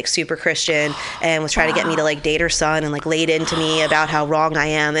lady was like super Christian and was trying to get me to like date her son and like laid into me about how wrong I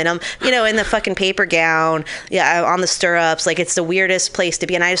am. And I'm, in the fucking paper gown, on the stirrups. Like it's the weirdest place to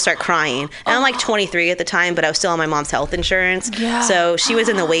be. And I just start crying. And I'm like 23 at the time, but I was still on my mom's health insurance. Yeah. So she was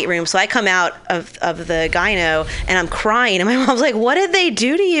in the wait room. So I come out of the gyno and I'm crying. And my mom's like, what did they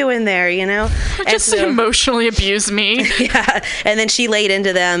do to you in there? Just emotionally abuse me. Yeah. And then she laid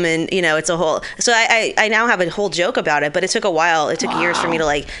into them, and it's a whole. So I now have a whole joke about it, but it took a while. It took years for me to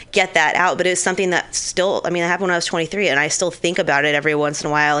like get that out. But it was something that still, it happened when I was 23, and I still think about it every once in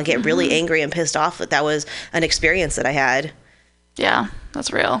a while and get really angry and pissed off that was an experience that I had. Yeah,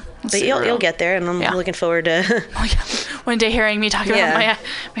 that's real. But you'll get there, and I'm looking forward to one day hearing me talk about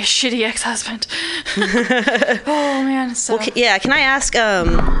my shitty ex-husband. Oh man. So. Well, can I ask?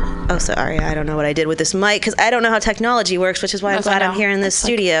 Oh, sorry, I don't know what I did with this mic because I don't know how technology works, which is why I'm glad I'm here in this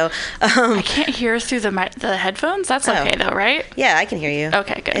studio. I can't hear through the headphones. That's okay though, right? Yeah, I can hear you.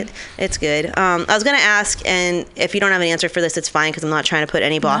 Okay, good. It's good. I was gonna ask, and if you don't have an answer for this, it's fine because I'm not trying to put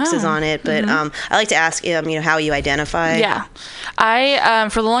any boxes on it. But I like to ask, how you identify. Yeah, I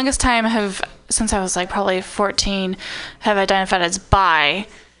for the longest time since I was like probably 14, have identified as bi,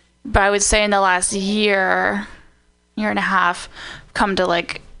 but I would say in the last year and a half, come to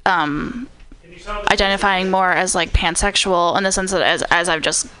like identifying more as like pansexual, in the sense that as I've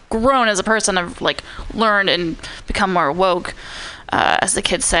just grown as a person, I've like learned and become more woke, as the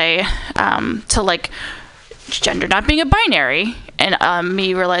kids say, to like gender not being a binary, and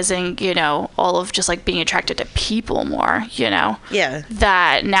me realizing, all of just like being attracted to people more,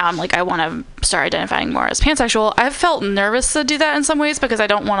 that now I'm like, I want to start identifying more as pansexual. I've felt nervous to do that in some ways because I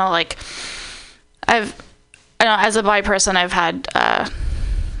don't want to like, as a bi person, I've had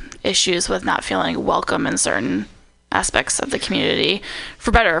issues with not feeling welcome in certain aspects of the community, for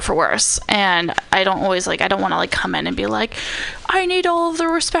better or for worse. And I don't want to like come in and be like, I need all of the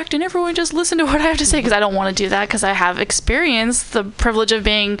respect and everyone just listen to what I have to say, because I don't want to do that, because I have experienced the privilege of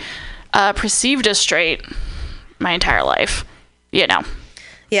being perceived as straight my entire life, Yeah,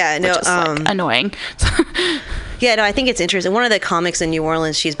 no, which is like annoying. Yeah, no, I think it's interesting. One of the comics in New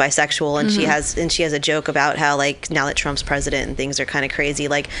Orleans, she's bisexual, and she has a joke about how like now that Trump's president and things are kind of crazy,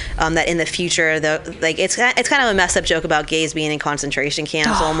 like that in the future, it's kind of a messed up joke about gays being in concentration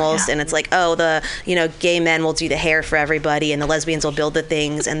camps almost, and it's like, the gay men will do the hair for everybody, and the lesbians will build the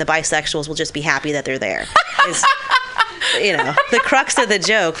things, and the bisexuals will just be happy that they're there. The crux of the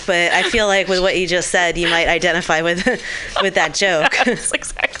joke. But I feel like with what you just said, you might identify with that joke. Yes,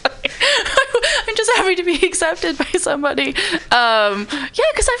 exactly. I'm just happy to be accepted by somebody. Because I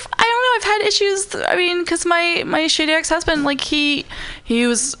don't know, I've had issues. Because my shitty ex-husband, like he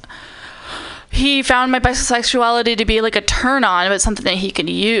found my bisexuality to be like a turn on, but something that he could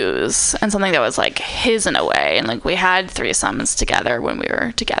use, and something that was like his in a way. And like we had threesomes together when we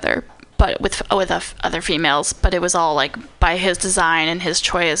were together. but with other females, but it was all like by his design and his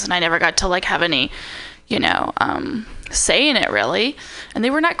choice, and I never got to like have any, say in it really, and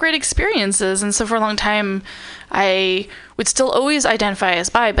they were not great experiences. And so for a long time, I would still always identify as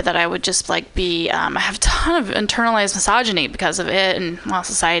bi, but that I would just like be, I have a ton of internalized misogyny because of it and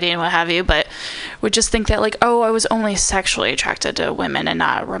society and what have you, but would just think that like, oh, I was only sexually attracted to women and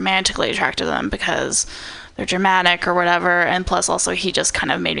not romantically attracted to them because they're dramatic or whatever. And plus also he just kind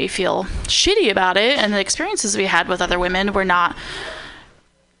of made me feel shitty about it. And the experiences we had with other women were not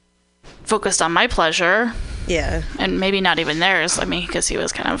focused on my pleasure. Yeah. And maybe not even theirs. I mean, because he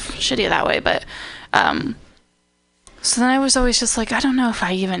was kind of shitty that way. But, so then I was always just like, I don't know if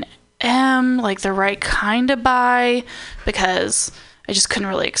I even am like the right kind of bi, because I just couldn't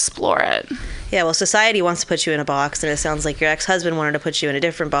really explore it. Yeah, well, society wants to put you in a box, and it sounds like your ex-husband wanted to put you in a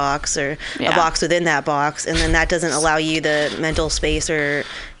different box, or a box within that box, and then that doesn't allow you the mental space or,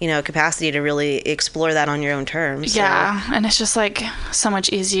 capacity to really explore that on your own terms. Yeah, and it's just like so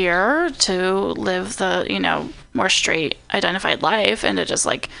much easier to live the, more straight identified life and to just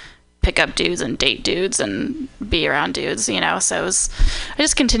like pick up dudes and date dudes and be around dudes, so I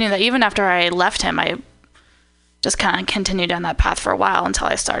just continued that. Even after I left him, I just kind of continued down that path for a while until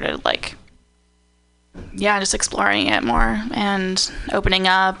I started like, just exploring it more and opening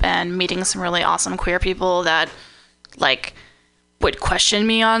up and meeting some really awesome queer people that like would question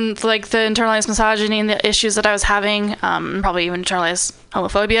me on like the internalized misogyny and the issues that I was having, probably even internalized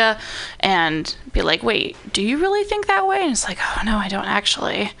homophobia, and be like, wait, do you really think that way? And it's like, oh no, I don't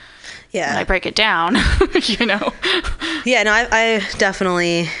actually. Yeah. When I break it down, Yeah, no, I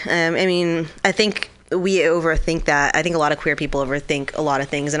definitely, I think we overthink that. I think a lot of queer people overthink a lot of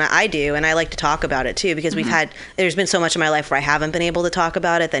things, and I do, and I like to talk about it too, because there's been so much in my life where I haven't been able to talk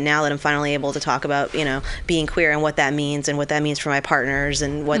about it, that now that I'm finally able to talk about, being queer and what that means for my partners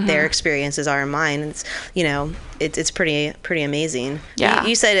and what their experiences are in mine, it's pretty amazing. Yeah.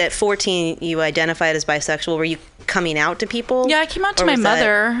 You said at 14 you identified as bisexual. Were you coming out to people? Yeah, I came out to my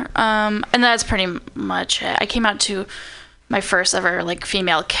mother, and that's pretty much it. I came out to my first ever like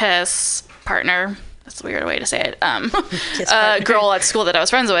female kiss partner. That's a weird way to say it. A girl at school that I was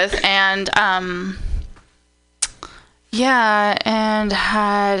friends with, and and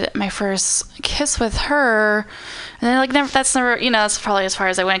had my first kiss with her, and then like that's probably as far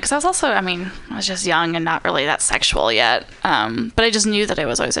as I went, because I was also, I was just young and not really that sexual yet, but I just knew that I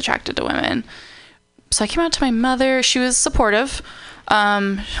was always attracted to women. So I came out to my mother. She was supportive.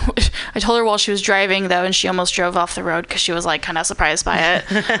 I told her while she was driving, though, and she almost drove off the road because she was like kind of surprised by it.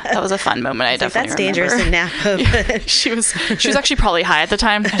 That was a fun moment. I definitely remember. That's dangerous in Napa. Yeah, she was actually probably high at the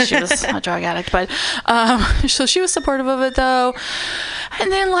time because she was a drug addict. But so she was supportive of it, though.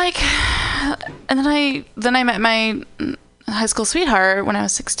 And then I met my high school sweetheart when I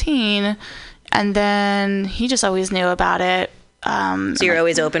was 16, and then he just always knew about it. So you're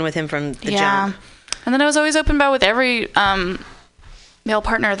always open with him from the jump. And then I was always open about with every male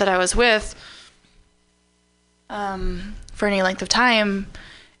partner that I was with for any length of time.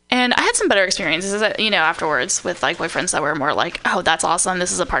 And I had some better experiences, afterwards with like boyfriends that were more like, oh, that's awesome,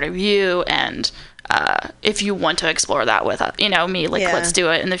 this is a part of you, and if you want to explore that with me, like let's do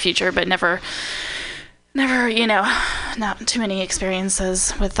it in the future. But never, not too many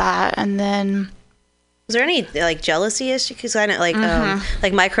experiences with that. And then was there any like jealousy issue? Because I know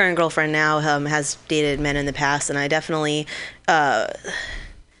like my current girlfriend now has dated men in the past, and I definitely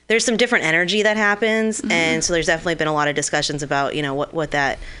there's some different energy that happens, and so there's definitely been a lot of discussions about what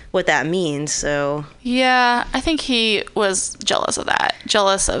that means. So yeah, I think he was jealous of that,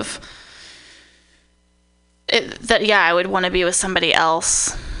 jealous of it, that I would want to be with somebody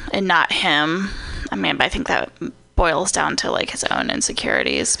else and not him. But I think that boils down to like his own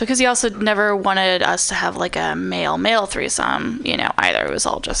insecurities, because he also never wanted us to have like a male threesome, either. It was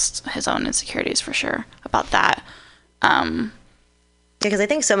all just his own insecurities for sure about that. Because I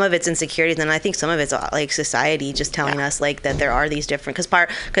think some of it's insecurities, and I think some of it's like society just telling us like that there are these different.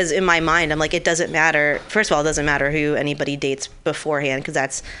 Because in my mind, I'm like, it doesn't matter. First of all, it doesn't matter who anybody dates beforehand, because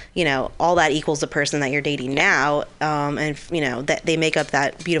that's all that equals the person that you're dating now, and that they make up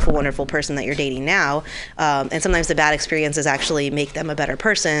that beautiful, wonderful person that you're dating now. And sometimes the bad experiences actually make them a better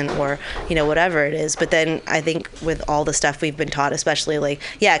person, or whatever it is. But then I think with all the stuff we've been taught, especially like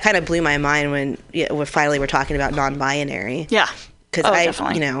it kind of blew my mind when finally we're talking about non-binary. Yeah. Because I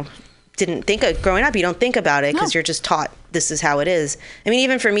didn't think of growing up. You don't think about it because you're just taught this is how it is.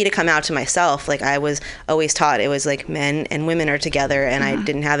 Even for me to come out to myself, like I was always taught it was like men and women are together, and I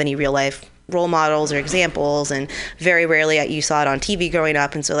didn't have any real life role models or examples, and very rarely you saw it on TV growing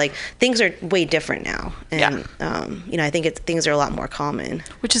up. And so like things are way different now. And, I think things are a lot more common.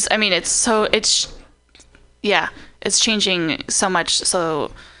 Which is, it's changing so much.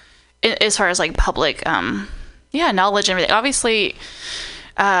 So as far as like public, knowledge and everything, obviously,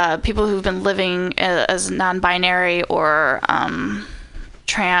 people who've been living as non-binary or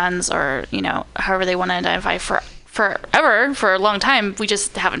trans, or however they want to identify forever, for a long time, we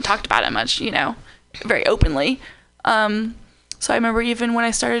just haven't talked about it much, very openly. So I remember even when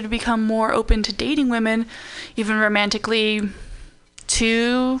I started to become more open to dating women, even romantically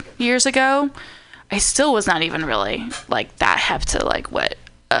 2 years ago, I still was not even really like that hep to like what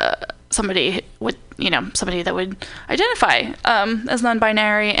somebody that would identify as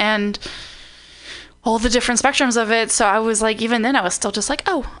non-binary and all the different spectrums of it. So I was like, even then I was still just like,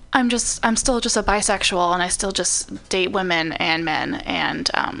 oh, I'm still just a bisexual, and I still just date women and men. And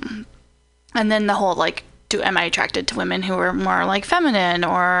then the whole like, am I attracted to women who are more like feminine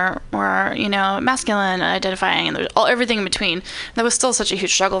or masculine identifying, and there's everything in between. That was still such a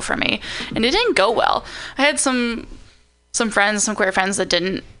huge struggle for me, and it didn't go well. I had some friends, some queer friends that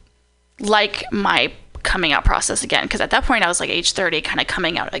didn't like my coming out process again, because at that point I was like age 30 kind of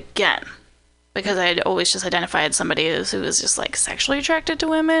coming out again, because I had always just identified as somebody who was just like sexually attracted to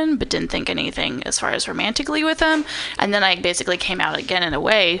women but didn't think anything as far as romantically with them. And then I basically came out again in a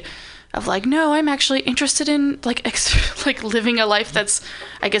way of like, no, I'm actually interested in like like living a life that's,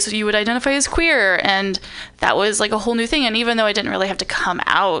 I guess you would identify as queer. And that was like a whole new thing. And even though I didn't really have to come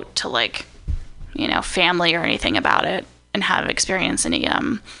out to like family or anything about it and have experienced any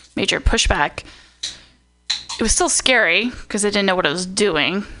major pushback, it was still scary because I didn't know what I was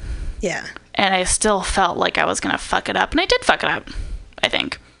doing. Yeah. And I still felt like I was going to fuck it up. And I did fuck it up, I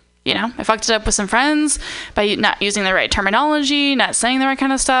think. I fucked it up with some friends by not using the right terminology, not saying the right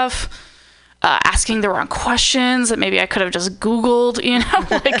kind of stuff, asking the wrong questions that maybe I could have just Googled,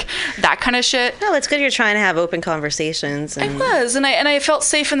 like that kind of shit. No, it's good you're trying to have open conversations. I was, and I felt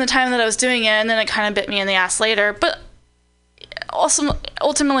safe in the time that I was doing it, and then it kind of bit me in the ass later. But also,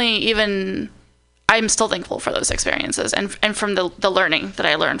 ultimately, even I'm still thankful for those experiences and from the learning that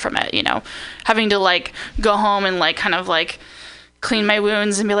I learned from it, having to like go home and like kind of like clean my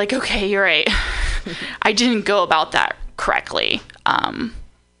wounds and be like, okay, you're right. I didn't go about that correctly. And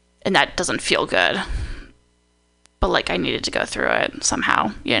that doesn't feel good. But like I needed to go through it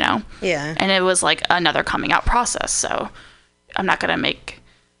somehow, Yeah. And it was like another coming out process. So I'm not going to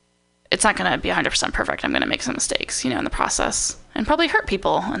it's not going to be 100% perfect. I'm going to make some mistakes, in the process, and probably hurt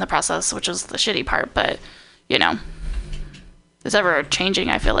people in the process, which is the shitty part. But, it's ever changing.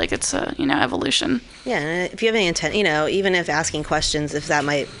 I feel like it's a, evolution. Yeah. And if you have any intent, even if asking questions, if that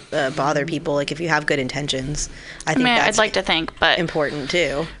might bother people, like if you have good intentions, I think that's I'd like to think, but important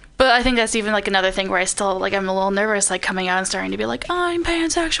too. But I think that's even like another thing where I still like, I'm a little nervous, like coming out and starting to be like, oh, I'm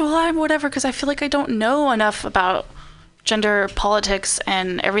pansexual, I'm whatever. 'Cause I feel like I don't know enough about gender politics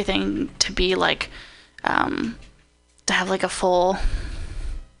and everything to be like, to have like a full,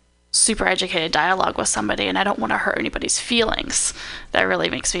 super educated dialogue with somebody, and I don't want to hurt anybody's feelings. That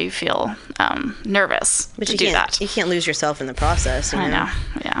really makes me feel nervous to do that. You can't lose yourself in the process. I know,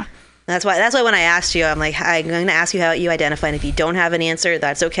 yeah. That's why when I asked you, I'm like, I'm going to ask you how you identify, and if you don't have an answer,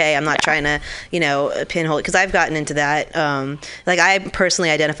 that's okay. I'm not trying to, pinhole it, because I've gotten into that. Like I personally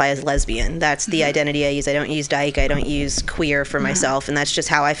identify as lesbian. That's the identity I use. I don't use dyke. I don't use queer for myself, and that's just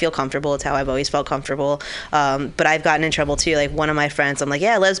how I feel comfortable. It's how I've always felt comfortable. But I've gotten in trouble too. Like one of my friends, I'm like,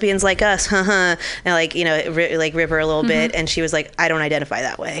 yeah, lesbians like us, and like rip her a little bit, and she was like, I don't identify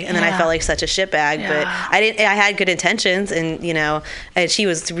that way, and then I felt like such a shitbag. But I had good intentions, and and she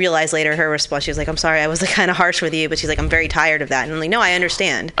realized later her response, she was like, I'm sorry, I was like kind of harsh with you, but she's like, I'm very tired of that. And I'm like, no, I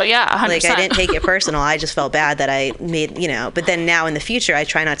understand. Oh yeah, 100%. Like I didn't take it personal. I just felt bad that I made, but then now in the future, I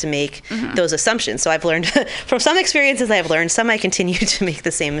try not to make those assumptions. So I've learned from some experiences I've learned, some I continue to make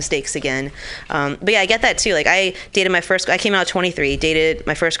the same mistakes again. But yeah, I get that too. Like I came out 23, dated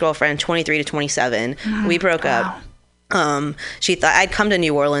my first girlfriend 23 to 27. We broke up. She thought I'd come to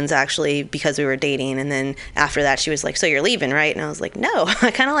New Orleans actually because we were dating, and then after that she was like, so you're leaving, right? And I was like, no, I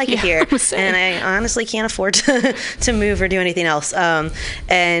kind of like it here, and I honestly can't afford to move or do anything else.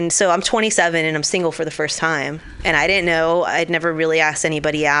 And so I'm 27 and I'm single for the first time, and I didn't know, I'd never really asked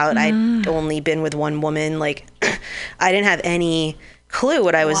anybody out. I'd only been with one woman. Like I didn't have any clue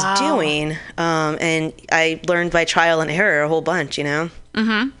what I was doing, and I learned by trial and error a whole bunch,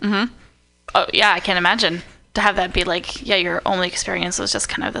 Oh yeah, I can't imagine. To have that be like, yeah, your only experience was just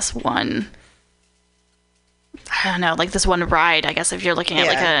kind of this one I don't know, like this one ride, I guess, if you're looking at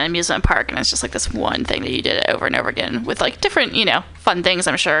like an amusement park and it's just like this one thing that you did over and over again with like different, fun things,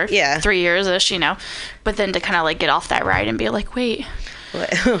 I'm sure. Yeah. 3 years-ish, but then to kind of like get off that ride and be like, wait,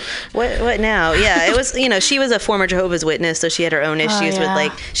 what now? Yeah, it was, she was a former Jehovah's Witness, so she had her own issues with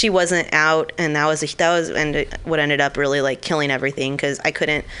like, she wasn't out, and that was what ended up really like killing everything, because I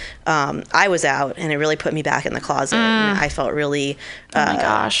couldn't, I was out, and it really put me back in the closet, and I felt really, oh my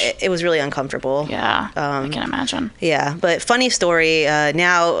gosh, it was really uncomfortable. Yeah, I can imagine. Yeah, but funny story,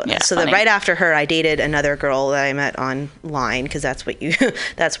 now, so funny. right after her, I dated another girl that I met online, because that's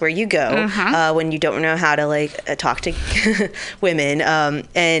where you go, when you don't know how to like talk to women. And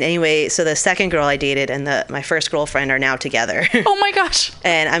anyway, so the second girl I dated and my first girlfriend are now together. Oh my gosh.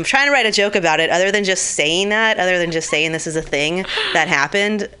 And I'm trying to write a joke about it, other than just saying this is a thing that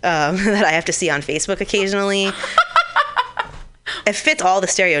happened, that I have to see on Facebook occasionally. It fits all the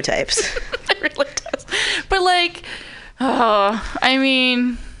stereotypes. It really does. But like, I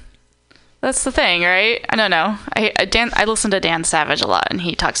mean, that's the thing, right? I don't know. I listen to Dan Savage a lot, and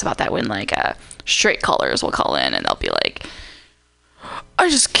he talks about that when like straight callers will call in and they'll be like, I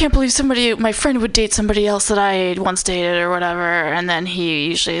just can't believe my friend would date somebody else that I once dated or whatever. And then he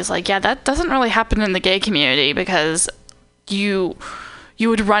usually is like, yeah, that doesn't really happen in the gay community, because you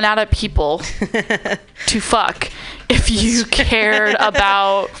would run out of people to fuck if you cared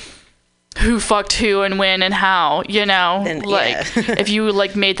about who fucked who and when and how, if you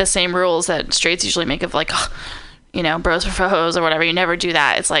like made the same rules that straights usually make of like, bros for hoes or whatever. You never do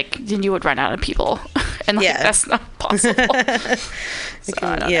that. It's like, then you would run out of people. And like, that's not possible.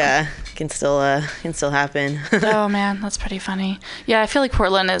 So, can still happen. Oh man, that's pretty funny. Yeah, I feel like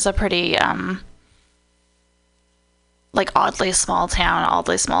Portland is a pretty like oddly small town,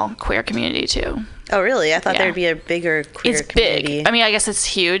 oddly small queer community too. Oh really? I thought there'd be a bigger queer community. Big. I mean, I guess it's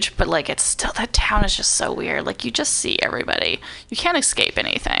huge, but like it's still, that town is just so weird. Like you just see everybody. You can't escape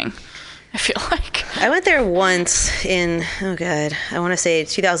anything, I feel like. I went there once in, I want to say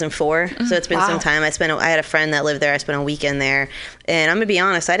 2004. So it's been some time. I had a friend that lived there. I spent a weekend there. And I'm going to be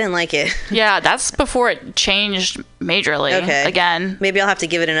honest, I didn't like it. Yeah, that's before it changed majorly. Okay. Again. Maybe I'll have to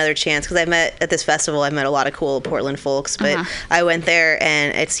give it another chance, because at this festival, I've met a lot of cool Portland folks. But I went there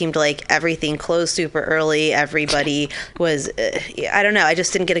and it seemed like everything closed super early. Everybody was, I don't know. I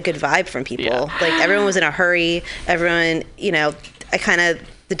just didn't get a good vibe from people. Yeah. Like everyone was in a hurry. Everyone,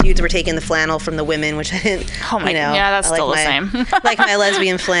 the dudes were taking the flannel from the women, which I didn't, yeah, that's still the same. Like my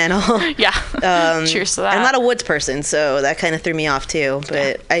lesbian flannel. Yeah. Cheers to that. I'm not a woods person, so that kind of threw me off too.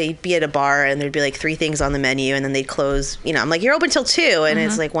 But I'd be at a bar and there'd be like 3 things on the menu, and then they'd close. I'm like, you're open till 2, and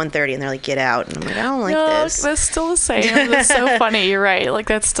it's like 1:30, and they're like, get out. And I'm like, I don't like this. That's still the same. That's so funny. You're right. Like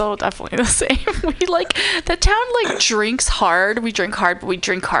that's still definitely the same. We like, the town like drinks hard. We drink hard, but we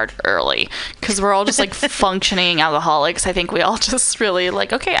drink hard early, because we're all just like functioning alcoholics. I think we all just really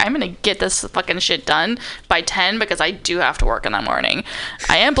like, okay, I'm gonna get this fucking shit done by 10, because I do have to work in the morning.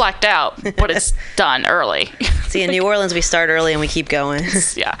 I am blacked out, but it's done early. See, in New Orleans, we start early and we keep going.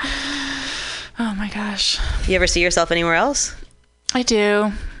 Yeah. Oh my gosh. You ever see yourself anywhere else? I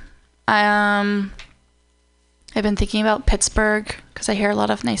do. I've been thinking about Pittsburgh, because I hear a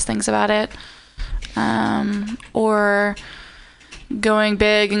lot of nice things about it. Or going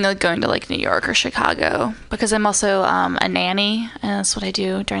big and going to like New York or Chicago, because I'm also a nanny, and that's what I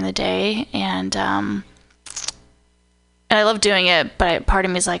do during the day, and I love doing it, but part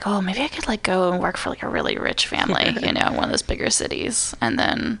of me is like, oh, maybe I could like go and work for like a really rich family, in one of those bigger cities, and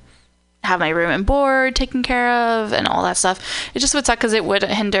then have my room and board taken care of and all that stuff. It just would suck, because it would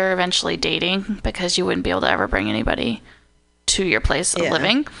hinder eventually dating, because you wouldn't be able to ever bring anybody to your place of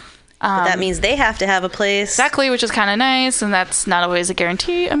living. But that means they have to have a place. Exactly, which is kind of nice, and that's not always a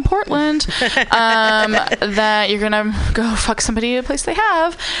guarantee in Portland, that you're going to go fuck somebody at a place they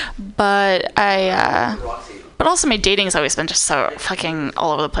have. But but also my dating has always been just so fucking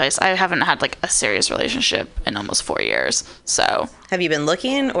all over the place. I haven't had like a serious relationship in almost 4 years, so. Have you been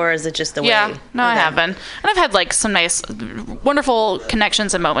looking, or is it just the way? Yeah, no, I have been. And I've had like some nice, wonderful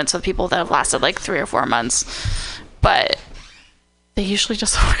connections and moments with people that have lasted like 3 or 4 months, but they usually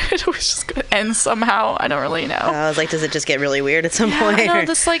just it always just gonna end somehow. I don't really know. I was like, does it just get really weird at some point? No,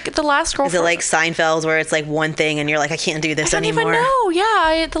 this like the last girlfriend. Is it like Seinfeld's, where it's like one thing and you're like, I can't do this anymore? I don't even know.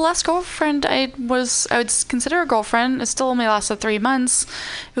 Yeah, the last girlfriend I would consider a girlfriend. It still only lasted 3 months.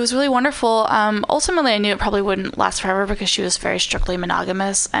 It was really wonderful. Ultimately, I knew it probably wouldn't last forever, because she was very strictly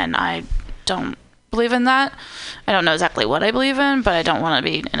monogamous, and I don't believe in that. I don't know exactly what I believe in, but I don't want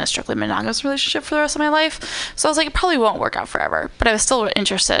to be in a strictly monogamous relationship for the rest of my life. So I was like, it probably won't work out forever, but I was still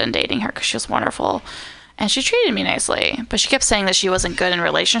interested in dating her, because she was wonderful. And she treated me nicely, but she kept saying that she wasn't good in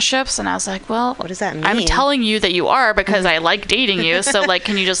relationships. And I was like, well, what does that mean? I'm telling you that you are because I like dating you. So like,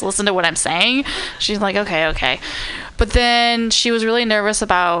 can you just listen to what I'm saying? She's like, okay. But then she was really nervous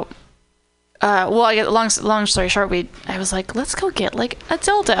about, I get long story short, I was like, let's go get like a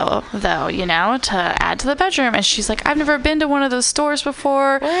dildo though, to add to the bedroom. And she's like, I've never been to one of those stores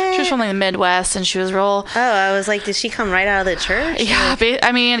before. What? She was from like the Midwest, and she was real. Oh, I was like, did she come right out of the church? Yeah,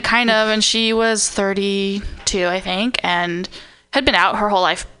 I mean, kind of. And she was 32, I think, and had been out her whole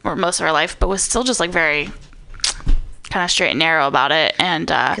life, or most of her life, but was still just like very kind of straight and narrow about it. And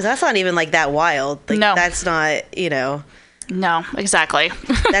because that's not even like that wild. Like, no, that's not, No, exactly.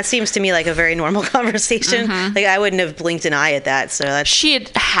 That seems to me like a very normal conversation. Mm-hmm. Like, I wouldn't have blinked an eye at that. So that's... She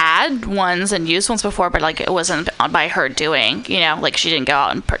had ones and used ones before, but like it wasn't by her doing, like she didn't go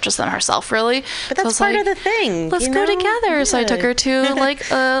out and purchase them herself really. But that's part of the thing. Let's go together. Yeah. So I took her to like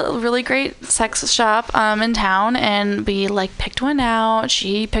a really great sex shop in town, and we like picked one out.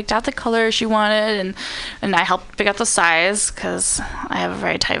 She picked out the color she wanted, and I helped pick out the size because I have a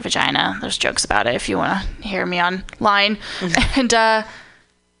very tight vagina. There's jokes about it if you want to hear me online. And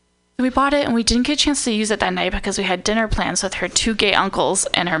we bought it, and we didn't get a chance to use it that night because we had dinner plans with her 2 gay uncles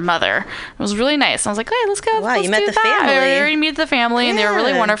and her mother. It was really nice. I was like, hey, let's go. Wow, let's you met the family. I already met the family, and they were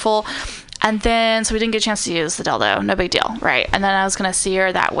really Yeah. wonderful. And then, so we didn't get a chance to use the dildo. No big deal, right? And then I was going to see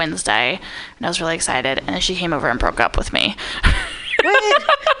her that Wednesday, and I was really excited. And then she came over and broke up with me. What?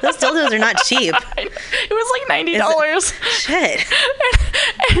 Those dildos are not cheap. It was like $90. Shit.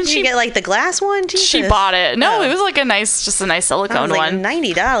 And Did you get like the glass one? Jesus. She bought it. No, it was like just a nice silicone like one.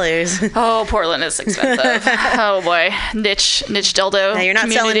 $90. Oh, Portland is expensive. Oh boy, niche dildo. Now, you're not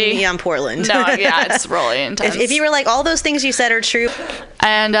community. selling me on Portland. No, yeah, it's really intense. If you were like, all those things you said are true.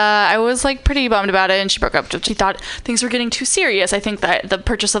 And I was like pretty bummed about it, and she broke up. She thought things were getting too serious. I think that the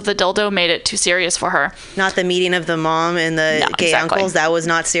purchase of the dildo made it too serious for her. Not the meeting of the mom and the gay uncles. That was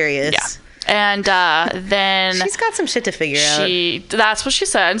not serious. Yeah. And then she's got some shit to figure out. That's what she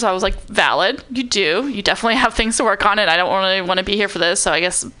said. So I was like, valid. You do. You definitely have things to work on, and I don't really want to be here for this. So I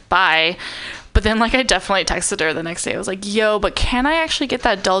guess bye. But then like I definitely texted her the next day. I was like, yo, but can I actually get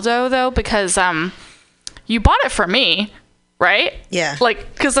that dildo though? Because you bought it for me, right? Yeah.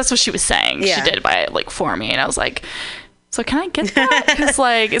 Like, because that's what she was saying. Yeah. She did buy it like for me, and I was like, so can I get that? Because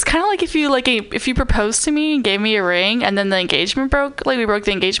like it's kind of like if you proposed to me and gave me a ring, and then the engagement broke, like we broke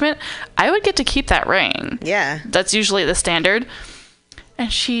the engagement, I would get to keep that ring. Yeah. That's usually the standard.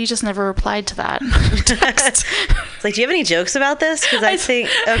 And she just never replied to that text. It's like, do you have any jokes about this? Because I think,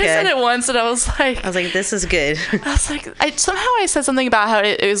 okay. I said it once, and I was like, this is good. I was like, somehow I said something about how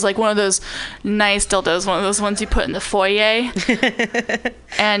it was like one of those nice dildos, one of those ones you put in the foyer.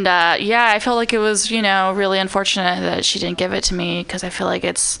 And I felt like it was, really unfortunate that she didn't give it to me, because I feel like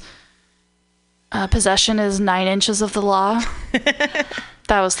it's possession is 9 inches of the law.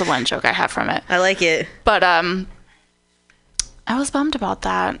 That was the one joke I have from it. I like it. But I was bummed about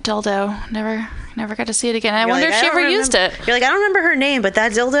that dildo. Never got to see it again. I wonder if she ever used it. You're like, I don't remember her name, but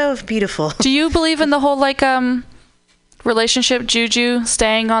that dildo is beautiful. Do you believe in the whole like relationship juju,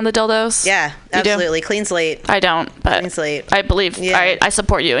 staying on the dildos? Yeah, absolutely. Clean slate. I don't, but clean slate. I believe. Yeah. I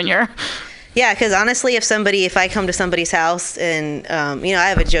support you in your. Yeah, because honestly, if I come to somebody's house and, I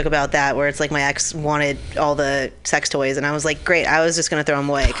have a joke about that where it's like my ex wanted all the sex toys, and I was like, great, I was just going to throw them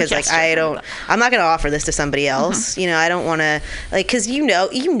away because I'm not going to offer this to somebody else. Mm-hmm. I don't want to, like, because you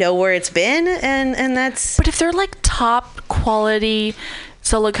know where it's been, and that's. But if they're like top quality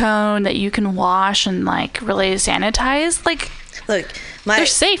silicone that you can wash and like really sanitize, like, look, they're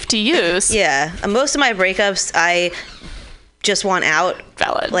safe to use. Yeah, most of my breakups, I just want out.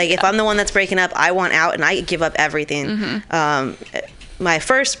 Valid. Like, if I'm the one that's breaking up, I want out, and I give up everything. Mm-hmm. My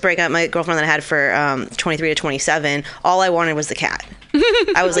first breakup, my girlfriend that I had for 23 to 27, all I wanted was the cat.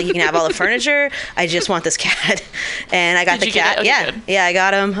 I was like, you can have all the furniture, I just want this cat. And I got the cat. Yeah, I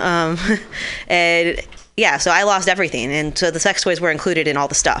got him. And yeah, so I lost everything, and so the sex toys were included in all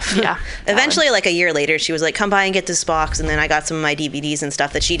the stuff. Yeah. Eventually, like a year later, she was like, come by and get this box, and then I got some of my DVDs and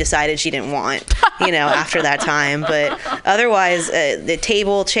stuff that she decided she didn't want, after that time. But otherwise, the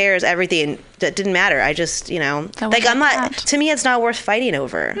table, chairs, everything, that didn't matter. I just, to me, it's not worth fighting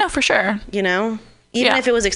over. No, for sure. Even if it was